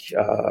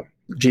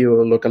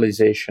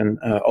geolocalization,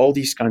 all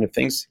these kind of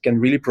things can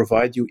really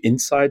provide you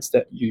insights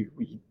that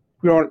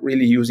we aren't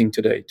really using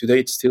today. Today,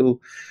 it's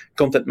still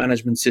content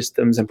management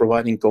systems and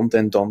providing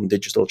content on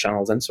digital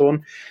channels and so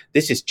on.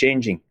 This is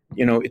changing.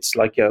 It's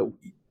like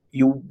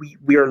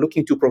we are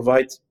looking to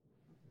provide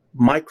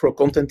micro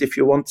content, if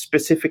you want,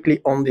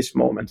 specifically on this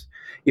moment.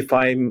 If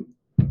I'm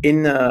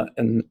in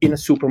a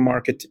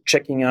supermarket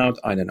checking out,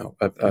 I don't know,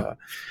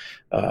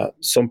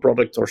 some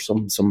product or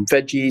some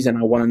veggies, and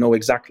I want to know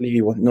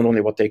exactly not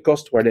only what they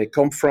cost, where they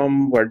come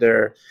from,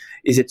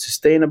 is it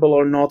sustainable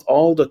or not,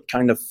 all that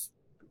kind of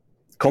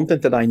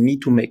content that I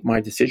need to make my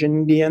decision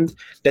in the end,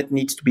 that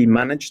needs to be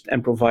managed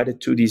and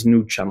provided to these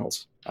new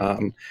channels.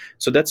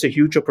 So that's a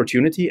huge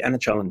opportunity and a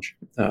challenge.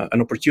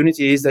 An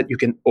opportunity is that you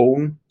can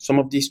own some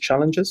of these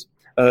channels,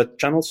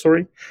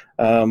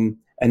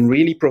 and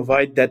really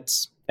provide that.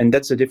 And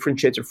that's a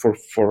differentiator for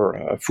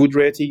food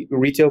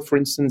retail, for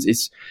instance,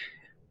 is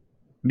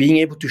being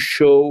able to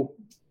show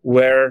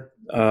where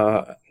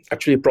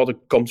actually a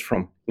product comes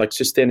from. Like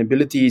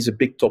sustainability is a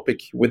big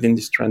topic within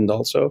this trend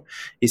also,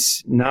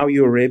 is now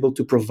you're able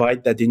to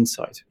provide that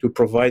insight, to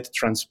provide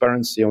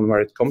transparency on where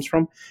it comes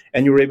from,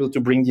 and you're able to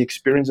bring the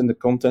experience and the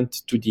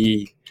content to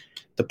the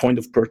point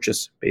of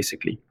purchase,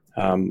 basically.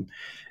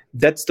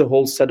 That's the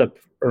whole setup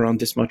around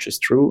This Much Is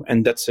True,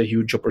 and that's a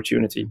huge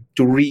opportunity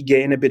to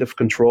regain a bit of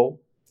control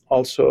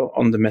also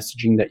on the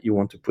messaging that you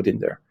want to put in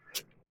there.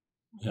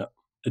 Yeah,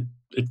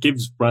 it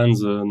gives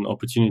brands an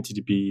opportunity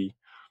to be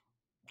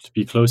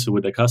closer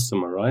with their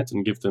customer, right,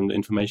 and give them the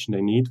information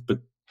they need. But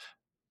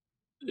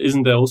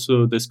isn't there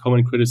also this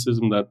common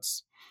criticism that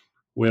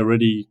we're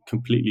already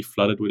completely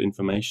flooded with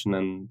information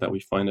and that we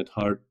find it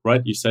hard,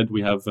 right? You said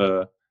we have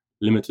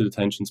limited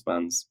attention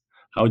spans.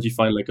 How do you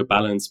find like a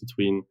balance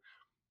between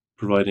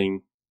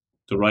providing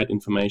the right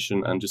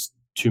information and just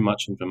too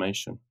much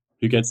information?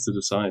 Who gets to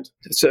decide?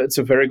 So it's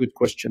a very good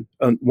question.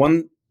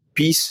 One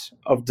piece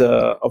of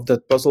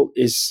that puzzle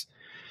is,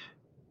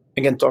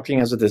 again,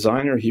 talking as a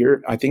designer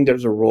here, I think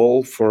there's a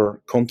role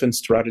for content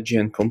strategy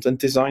and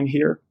content design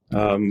here,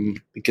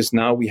 because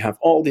now we have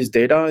all this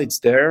data,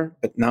 it's there,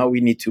 but now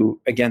we need to,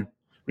 again,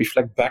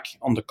 reflect back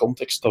on the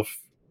context of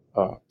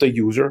the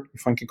user,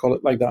 if I can call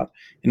it like that.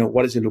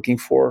 What is he looking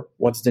for?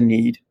 What's the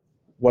need?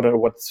 What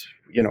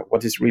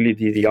is really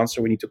the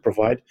answer we need to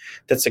provide?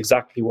 That's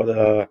exactly what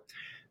a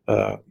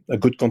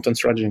good content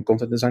strategy and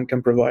content design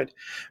can provide.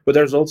 But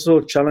there's also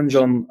a challenge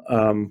on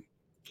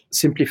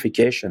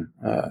simplification.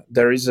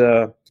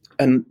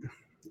 And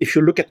if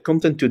you look at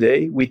content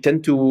today, we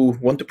tend to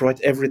want to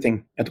provide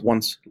everything at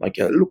once. Like,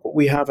 look what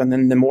we have, and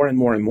then the more and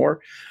more and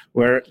more.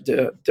 Where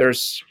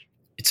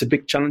it's a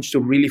big challenge to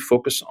really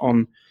focus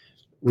on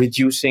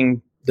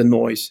reducing the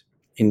noise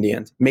in the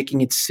end,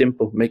 making it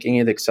simple, making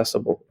it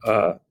accessible.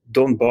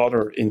 Don't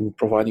bother in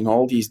providing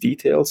all these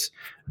details,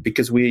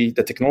 because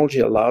the technology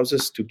allows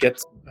us to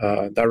get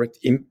direct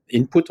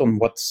input on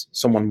what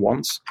someone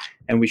wants,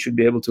 and we should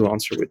be able to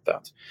answer with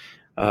that.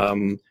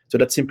 So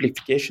that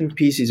simplification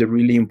piece is a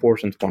really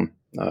important one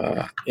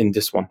in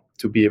this one,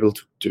 to be able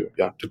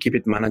to keep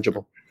it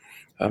manageable.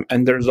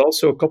 And there's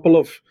also a couple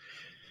of,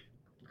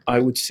 I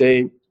would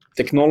say,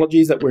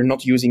 technologies that we're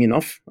not using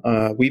enough.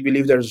 We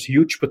believe there's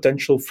huge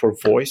potential for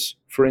voice,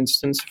 for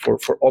instance,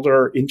 for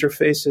other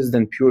interfaces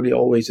than purely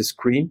always a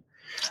screen,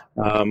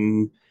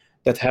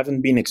 that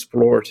haven't been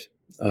explored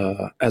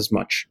as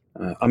much.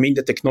 I mean,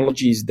 the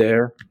technology is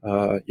there.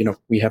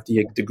 We have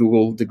the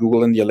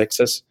Google and the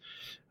Alexas,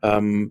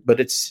 but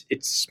it's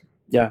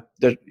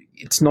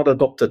not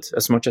adopted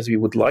as much as we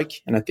would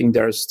like, and I think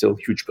there is still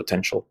huge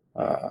potential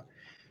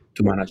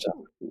to manage that.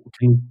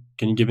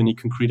 Can you give any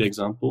concrete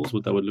examples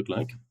what that would look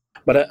like?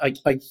 But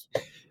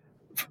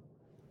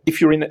if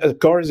you're in a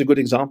car, is a good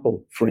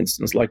example. For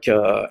instance, like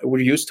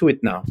we're used to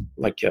it now.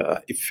 Like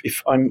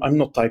if I'm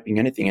not typing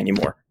anything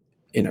anymore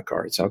in a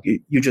car, it's like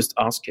you just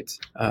ask it.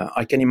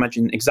 I can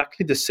imagine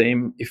exactly the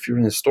same if you're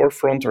in a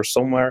storefront or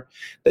somewhere,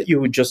 that you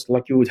would just,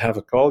 like you would have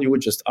a call, you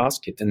would just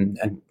ask it and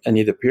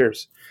it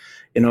appears.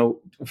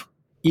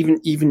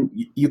 Even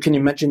you can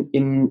imagine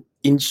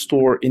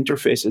in-store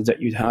interfaces that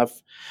you'd have.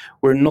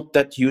 We're not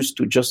that used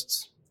to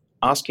just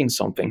asking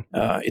something.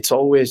 It's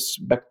always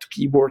back to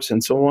keyboards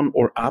and so on,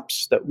 or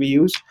apps that we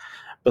use.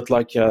 But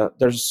like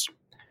there's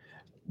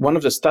One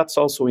of the stats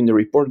also in the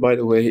report, by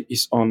the way,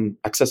 is on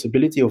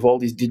accessibility of all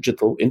these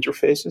digital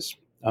interfaces.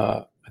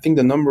 I think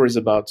the number is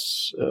about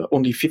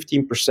only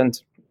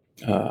 15%.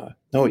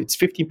 No, it's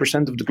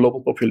 15% of the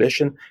global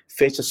population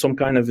faces some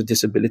kind of a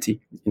disability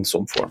in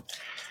some form.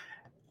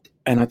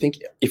 And I think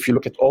if you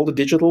look at all the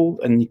digital,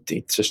 and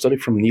it's a study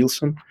from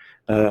Nielsen,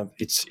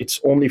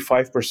 it's only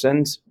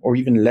 5% or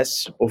even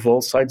less of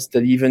all sites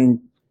that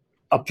even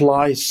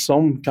apply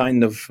some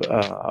kind of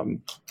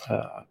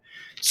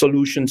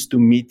solutions to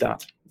meet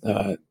that.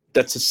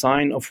 That's a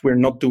sign of we're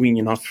not doing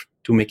enough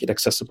to make it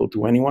accessible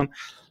to anyone.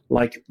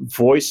 Like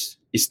voice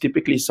is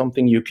typically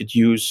something you could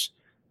use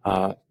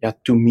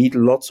to meet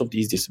lots of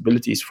these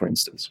disabilities, for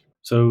instance.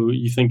 So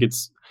you think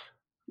it's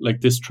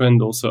like this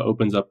trend also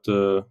opens up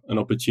an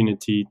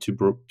opportunity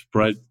to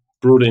provide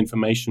broader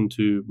information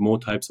to more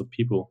types of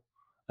people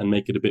and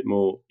make it a bit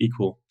more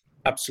equal?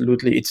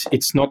 Absolutely.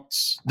 It's not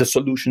the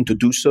solution to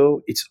do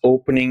so. It's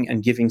opening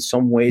and giving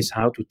some ways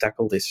how to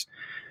tackle this.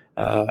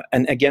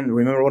 And again,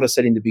 remember what I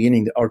said in the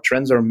beginning, our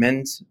trends are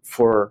meant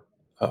for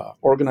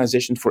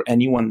organizations, for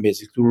anyone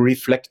basically, to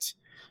reflect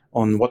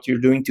on what you're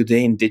doing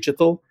today in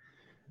digital,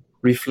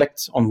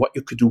 reflect on what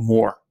you could do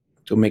more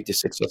to make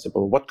this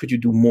accessible. What could you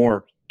do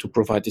more to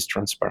provide this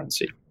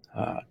transparency?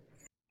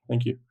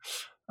 Thank you.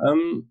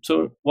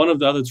 So one of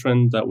the other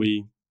trends that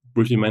we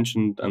briefly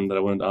mentioned and that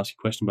I wanted to ask you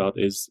a question about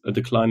is a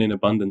decline in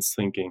abundance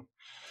thinking.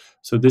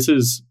 So this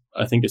is,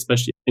 I think,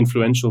 especially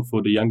influential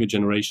for the younger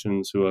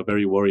generations who are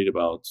very worried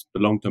about the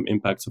long-term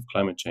impacts of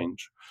climate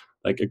change.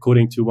 Like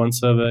according to one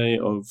survey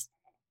of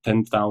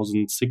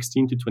 10,000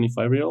 16 to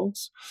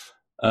 25-year-olds,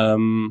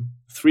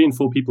 3 in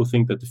 4 people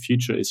think that the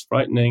future is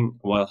frightening,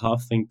 while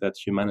half think that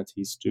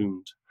humanity is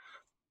doomed.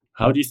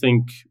 How do you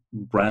think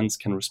brands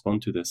can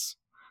respond to this?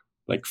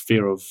 Like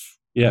fear of,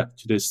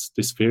 to this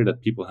fear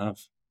that people have?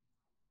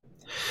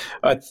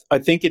 I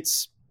think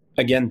it's,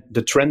 again,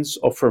 the trends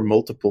offer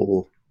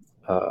multiple.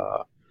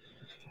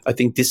 I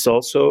think this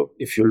also,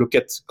 if you look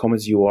at Come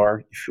As You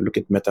Are, if you look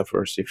at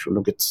Metaverse, if you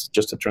look at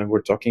just the trend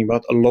we're talking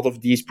about, a lot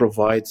of these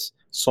provides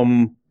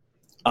some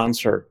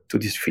answer to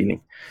this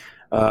feeling.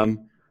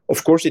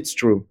 Of course, it's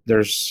true.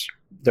 There's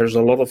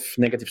a lot of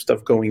negative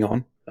stuff going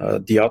on.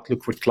 The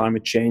outlook with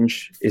climate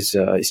change is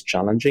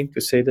challenging,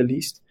 to say the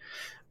least.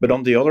 But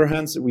on the other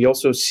hand, we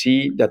also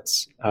see that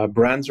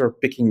brands are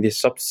picking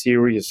this up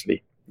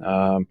seriously.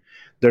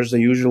 There's the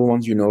usual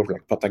ones,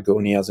 like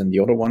Patagonia's and the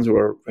other ones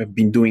who have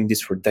been doing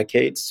this for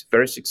decades,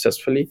 very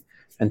successfully,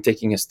 and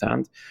taking a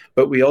stand.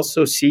 But we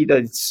also see that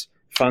it's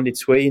found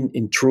its way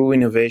in true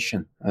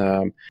innovation.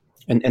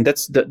 And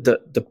that's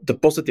the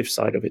positive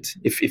side of it.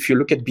 If you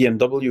look at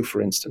BMW,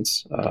 for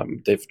instance,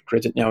 they've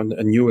created now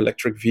a new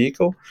electric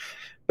vehicle,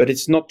 but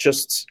it's not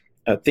just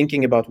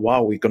thinking about,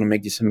 wow, we're going to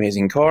make this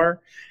amazing car.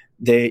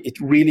 It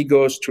really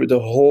goes through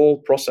the whole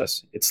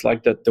process. It's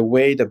like that the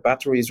way the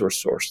batteries are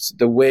sourced,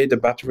 the way the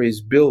battery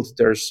is built,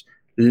 there's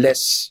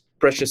less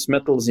precious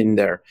metals in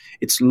there.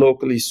 It's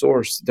locally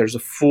sourced. There's a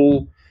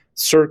full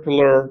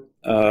circular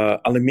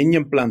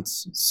aluminium plant,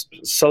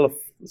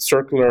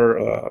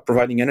 self-circular,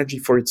 providing energy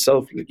for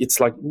itself. It's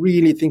like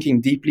really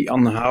thinking deeply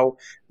on how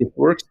it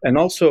works. And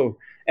also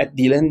at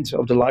the end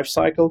of the life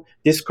cycle,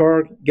 this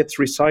car gets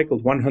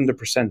recycled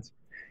 100%.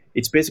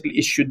 It's basically,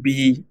 it should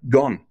be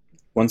gone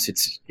once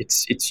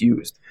it's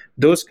used.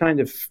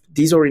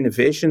 These are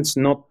innovations,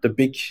 not the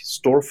big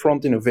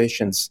storefront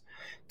innovations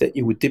that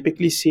you would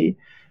typically see,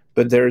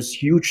 but there's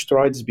huge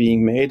strides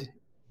being made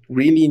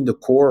really in the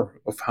core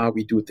of how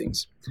we do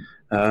things.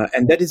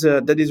 And that is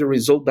a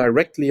result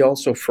directly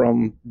also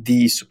from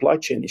the supply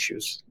chain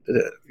issues,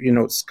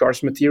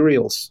 scarce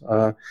materials.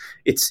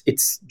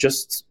 It's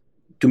just,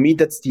 to me,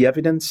 that's the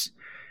evidence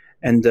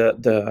and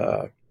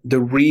the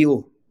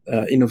real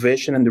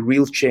innovation and the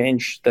real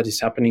change that is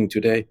happening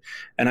today.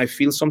 And I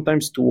feel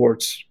sometimes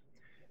towards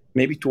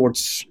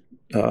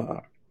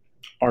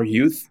our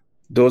youth,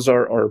 those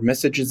are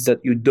messages that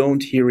you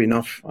don't hear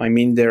enough. I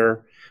mean,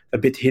 they're a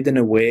bit hidden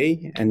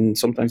away, and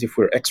sometimes if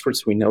we're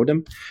experts, we know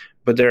them.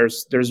 But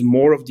there's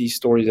more of these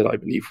stories that I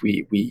believe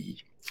we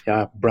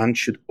brands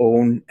should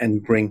own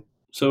and bring.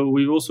 So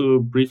we've also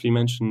briefly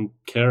mentioned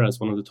care as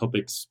one of the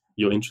topics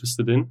you're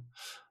interested in.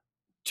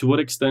 To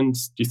what extent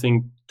do you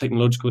think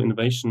technological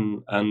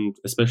innovation and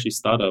especially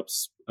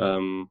startups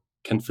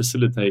can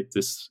facilitate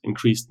this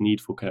increased need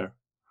for care?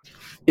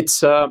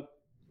 It's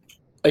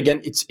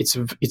again, it's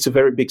a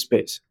very big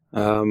space.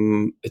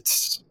 And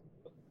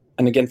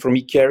again, for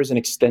me, care is an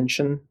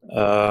extension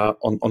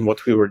on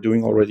what we were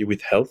doing already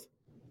with health.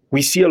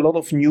 We see a lot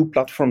of new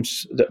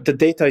platforms. The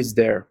data is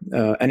there,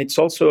 and it's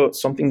also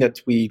something that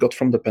we got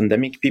from the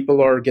pandemic.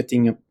 People are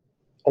getting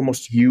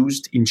almost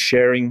used in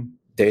sharing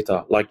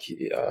data, like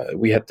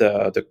we had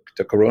the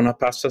corona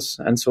passes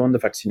and so on, the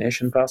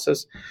vaccination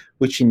passes,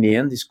 which in the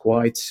end is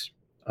quite,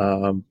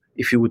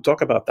 if you would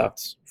talk about that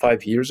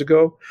 5 years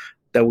ago,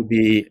 there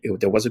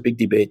was a big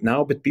debate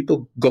now, but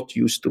people got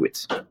used to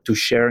it, to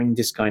sharing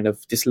this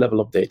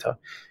level of data,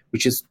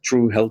 which is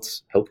true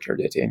healthcare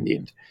data in the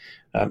end.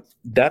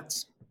 That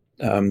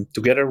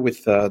together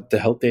with the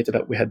health data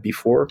that we had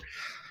before,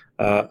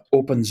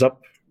 opens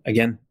up,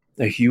 again,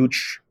 a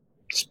huge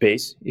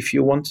space, if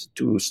you want,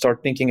 to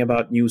start thinking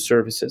about new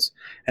services.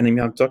 And when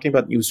I'm talking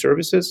about new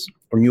services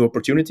or new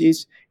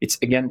opportunities, it's,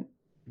 again,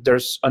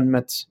 there's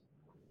unmet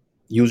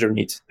user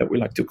needs, that we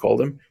like to call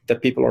them,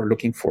 that people are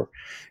looking for.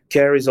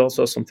 Care is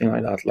also something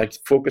like that, like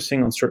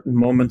focusing on certain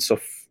moments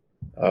of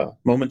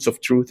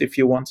truth, if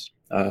you want,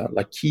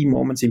 like key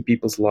moments in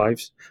people's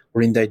lives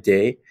or in their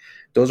day.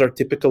 Those are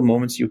typical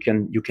moments you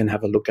can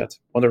have a look at.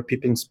 What are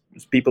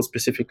people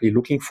specifically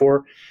looking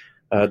for?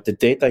 The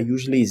data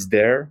usually is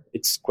there.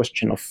 It's a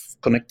question of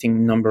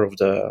connecting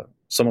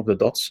some of the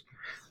dots,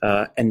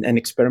 and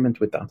experiment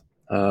with that.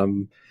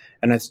 And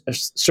as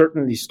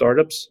certainly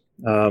startups,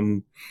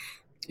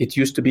 it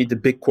used to be the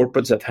big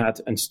corporates that had,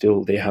 and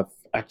still they have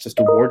access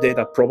to more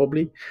data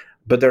probably,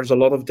 but there's a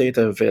lot of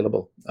data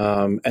available.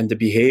 And the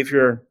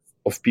behavior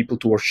of people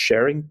towards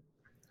sharing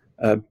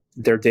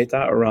their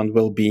data around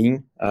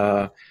well-being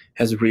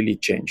has really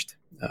changed.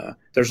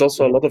 There's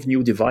also a lot of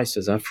new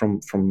devices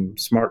from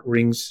smart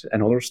rings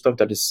and other stuff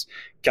that is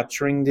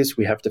capturing this.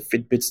 We have the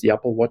Fitbits, the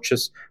Apple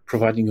Watches,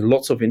 providing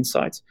lots of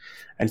insights,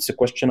 and it's a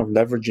question of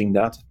leveraging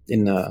that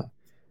in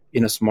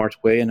a smart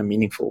way and a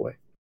meaningful way.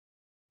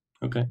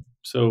 Okay,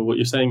 so what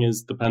you're saying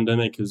is the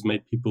pandemic has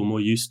made people more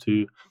used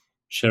to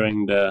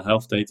sharing their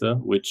health data,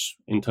 which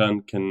in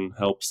turn can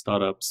help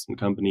startups and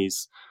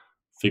companies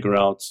figure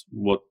out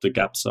what the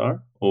gaps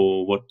are,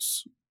 or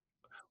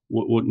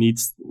what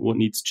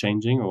needs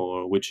changing,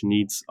 or which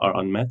needs are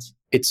unmet.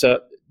 It's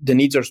the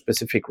needs are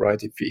specific,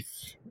 right? If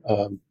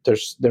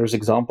there's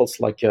examples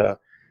like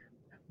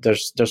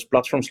there's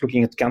platforms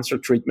looking at cancer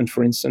treatment,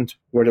 for instance,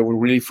 where they were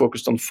really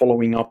focused on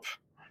following up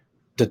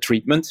the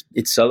treatment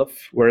itself,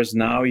 whereas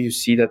now you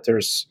see that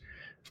there's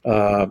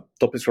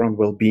topics around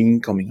well-being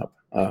coming up.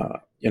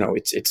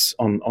 It's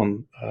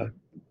on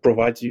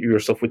provide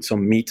yourself with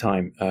some me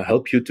time,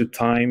 help you to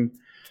time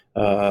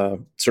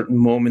certain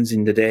moments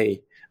in the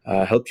day,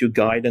 help you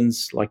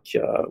guidance, like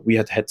we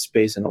had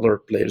Headspace and other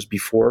players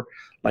before,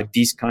 like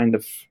these kind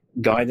of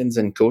guidance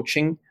and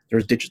coaching.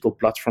 There's digital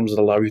platforms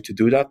that allow you to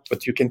do that,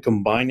 but you can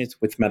combine it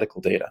with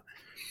medical data.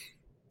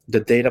 The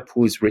data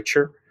pool is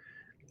richer,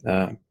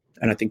 and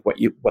I think what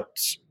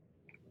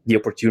the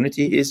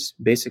opportunity is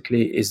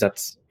basically is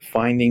that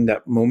finding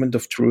that moment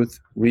of truth,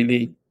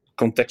 really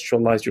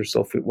contextualize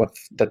yourself with what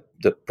that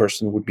the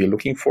person would be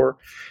looking for,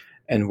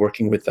 and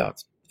working with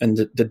that. And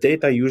the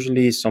data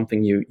usually is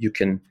something you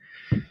can,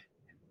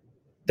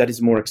 that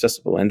is more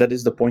accessible. And that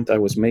is the point I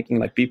was making.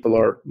 Like, people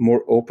are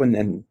more open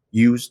and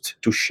used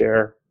to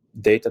share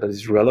data that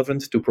is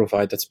relevant to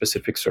provide that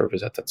specific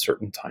service at that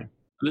certain time.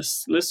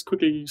 Let's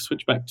quickly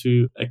switch back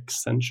to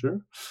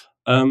Accenture.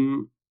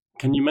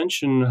 Can you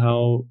mention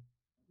how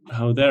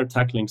they're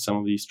tackling some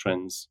of these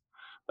trends?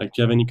 Like,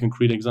 do you have any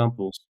concrete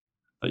examples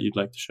that you'd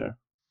like to share?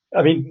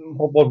 I mean,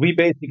 what we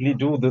basically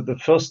do, the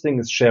first thing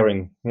is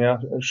sharing. Yeah,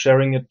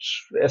 sharing it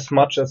as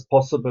much as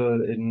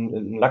possible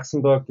in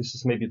Luxembourg. This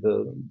is maybe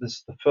the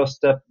first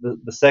step.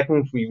 The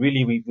second,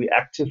 we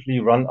actively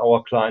run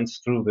our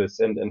clients through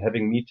this and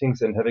having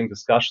meetings and having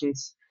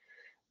discussions.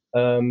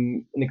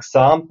 An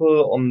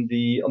example on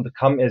the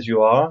Come As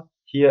You Are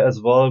here as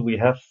well. We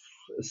have,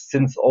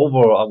 since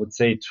over, I would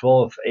say,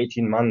 12,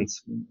 18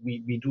 months,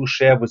 we do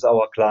share with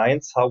our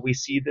clients how we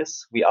see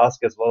this. We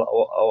ask as well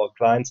our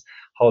clients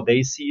how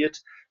they see it,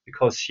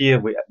 because here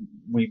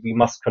we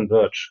must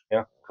converge.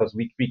 Yeah, because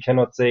we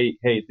cannot say,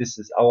 hey, this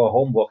is our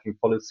home working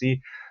policy,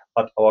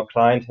 but our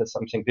client has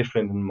something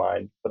different in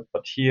mind.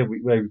 But here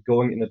we're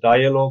going in a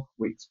dialogue.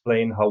 We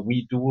explain how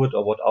we do it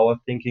or what our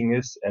thinking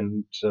is,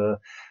 and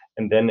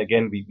then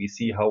again we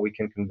see how we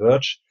can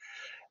converge.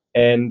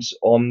 And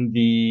on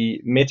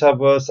the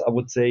metaverse, I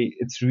would say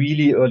it's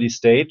really early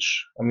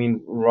stage. I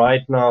mean,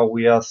 right now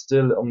we are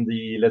still on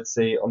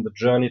the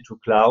journey to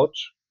cloud,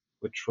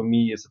 which for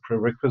me is a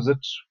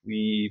prerequisite.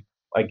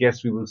 I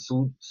guess we will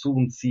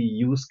soon see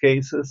use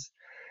cases.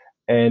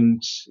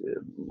 And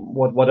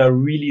what I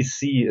really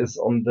see is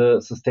on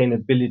the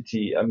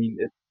sustainability. I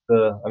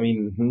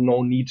mean,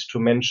 no need to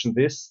mention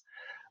this,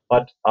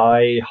 but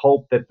I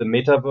hope that the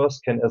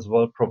metaverse can as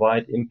well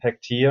provide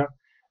impact here.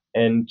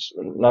 And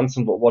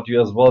Lansen, what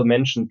you as well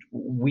mentioned,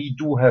 we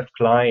do have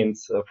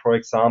clients, for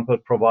example,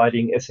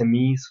 providing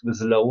SMEs with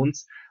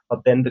loans.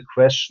 But then the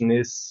question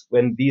is,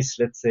 when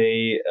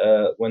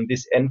when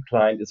this end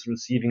client is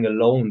receiving a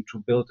loan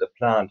to build a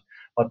plant,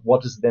 but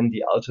what is then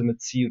the ultimate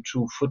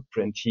CO2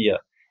 footprint here?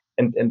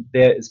 And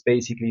there is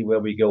basically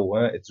where we go.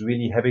 It's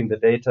really having the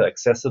data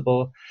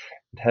accessible,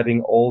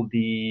 having all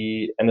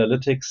the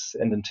analytics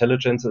and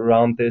intelligence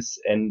around this,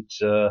 and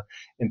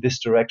in this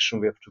direction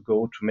we have to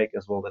go to make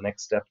as well the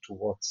next step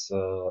towards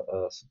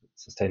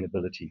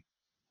sustainability.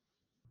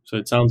 So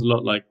it sounds a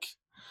lot like,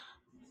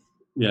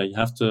 yeah,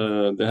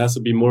 there has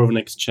to be more of an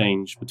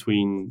exchange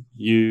between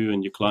you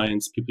and your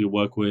clients, people you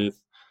work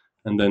with,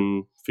 and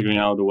then figuring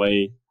out a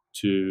way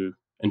to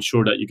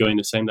ensure that you go in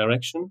the same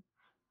direction.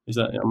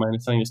 Am I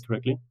understanding this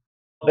correctly?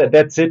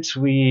 That's it.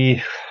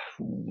 We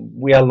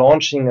we are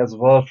launching as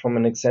well from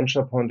an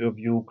Accenture point of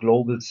view,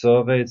 global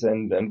surveys,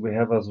 and we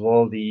have as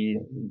well the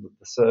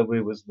survey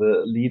with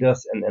the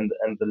leaders and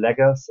the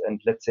laggers. And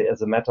let's say,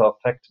 as a matter of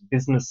fact,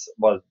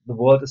 the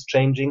world is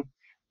changing,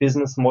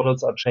 business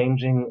models are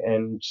changing,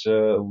 and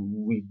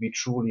we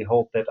truly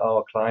hope that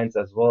our clients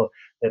as well,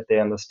 that they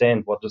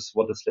understand what is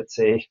let's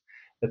say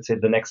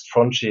the next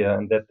frontier,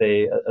 and that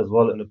they as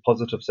well, in a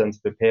positive sense,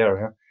 prepare.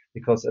 Yeah?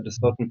 Because at a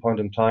certain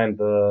point in time,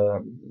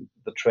 the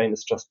train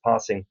is just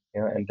passing,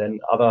 and then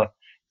other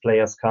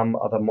players come,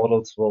 other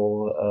models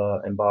will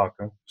embark.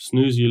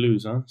 Snooze, you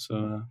lose, huh?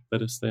 So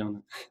better stay on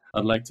it.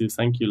 I'd like to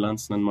thank you,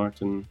 Lansen and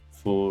Martin,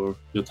 for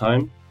your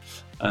time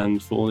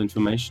and for all the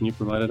information you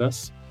provided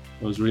us.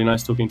 It was really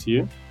nice talking to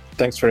you.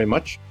 Thanks very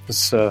much.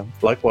 It's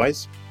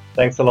likewise.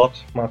 Thanks a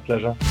lot. My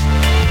pleasure.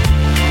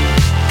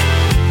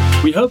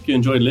 We hope you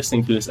enjoyed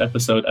listening to this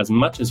episode as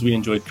much as we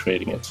enjoyed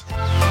creating it.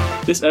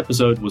 This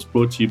episode was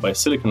brought to you by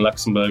Silicon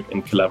Luxembourg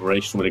in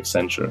collaboration with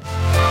Accenture.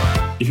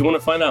 If you want to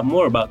find out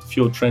more about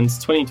Fuel Trends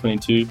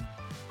 2022,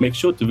 make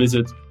sure to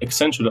visit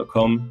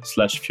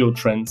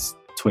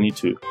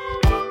accenture.com/fueltrends22.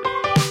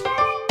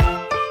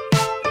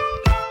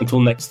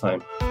 Until next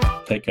time,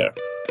 take care.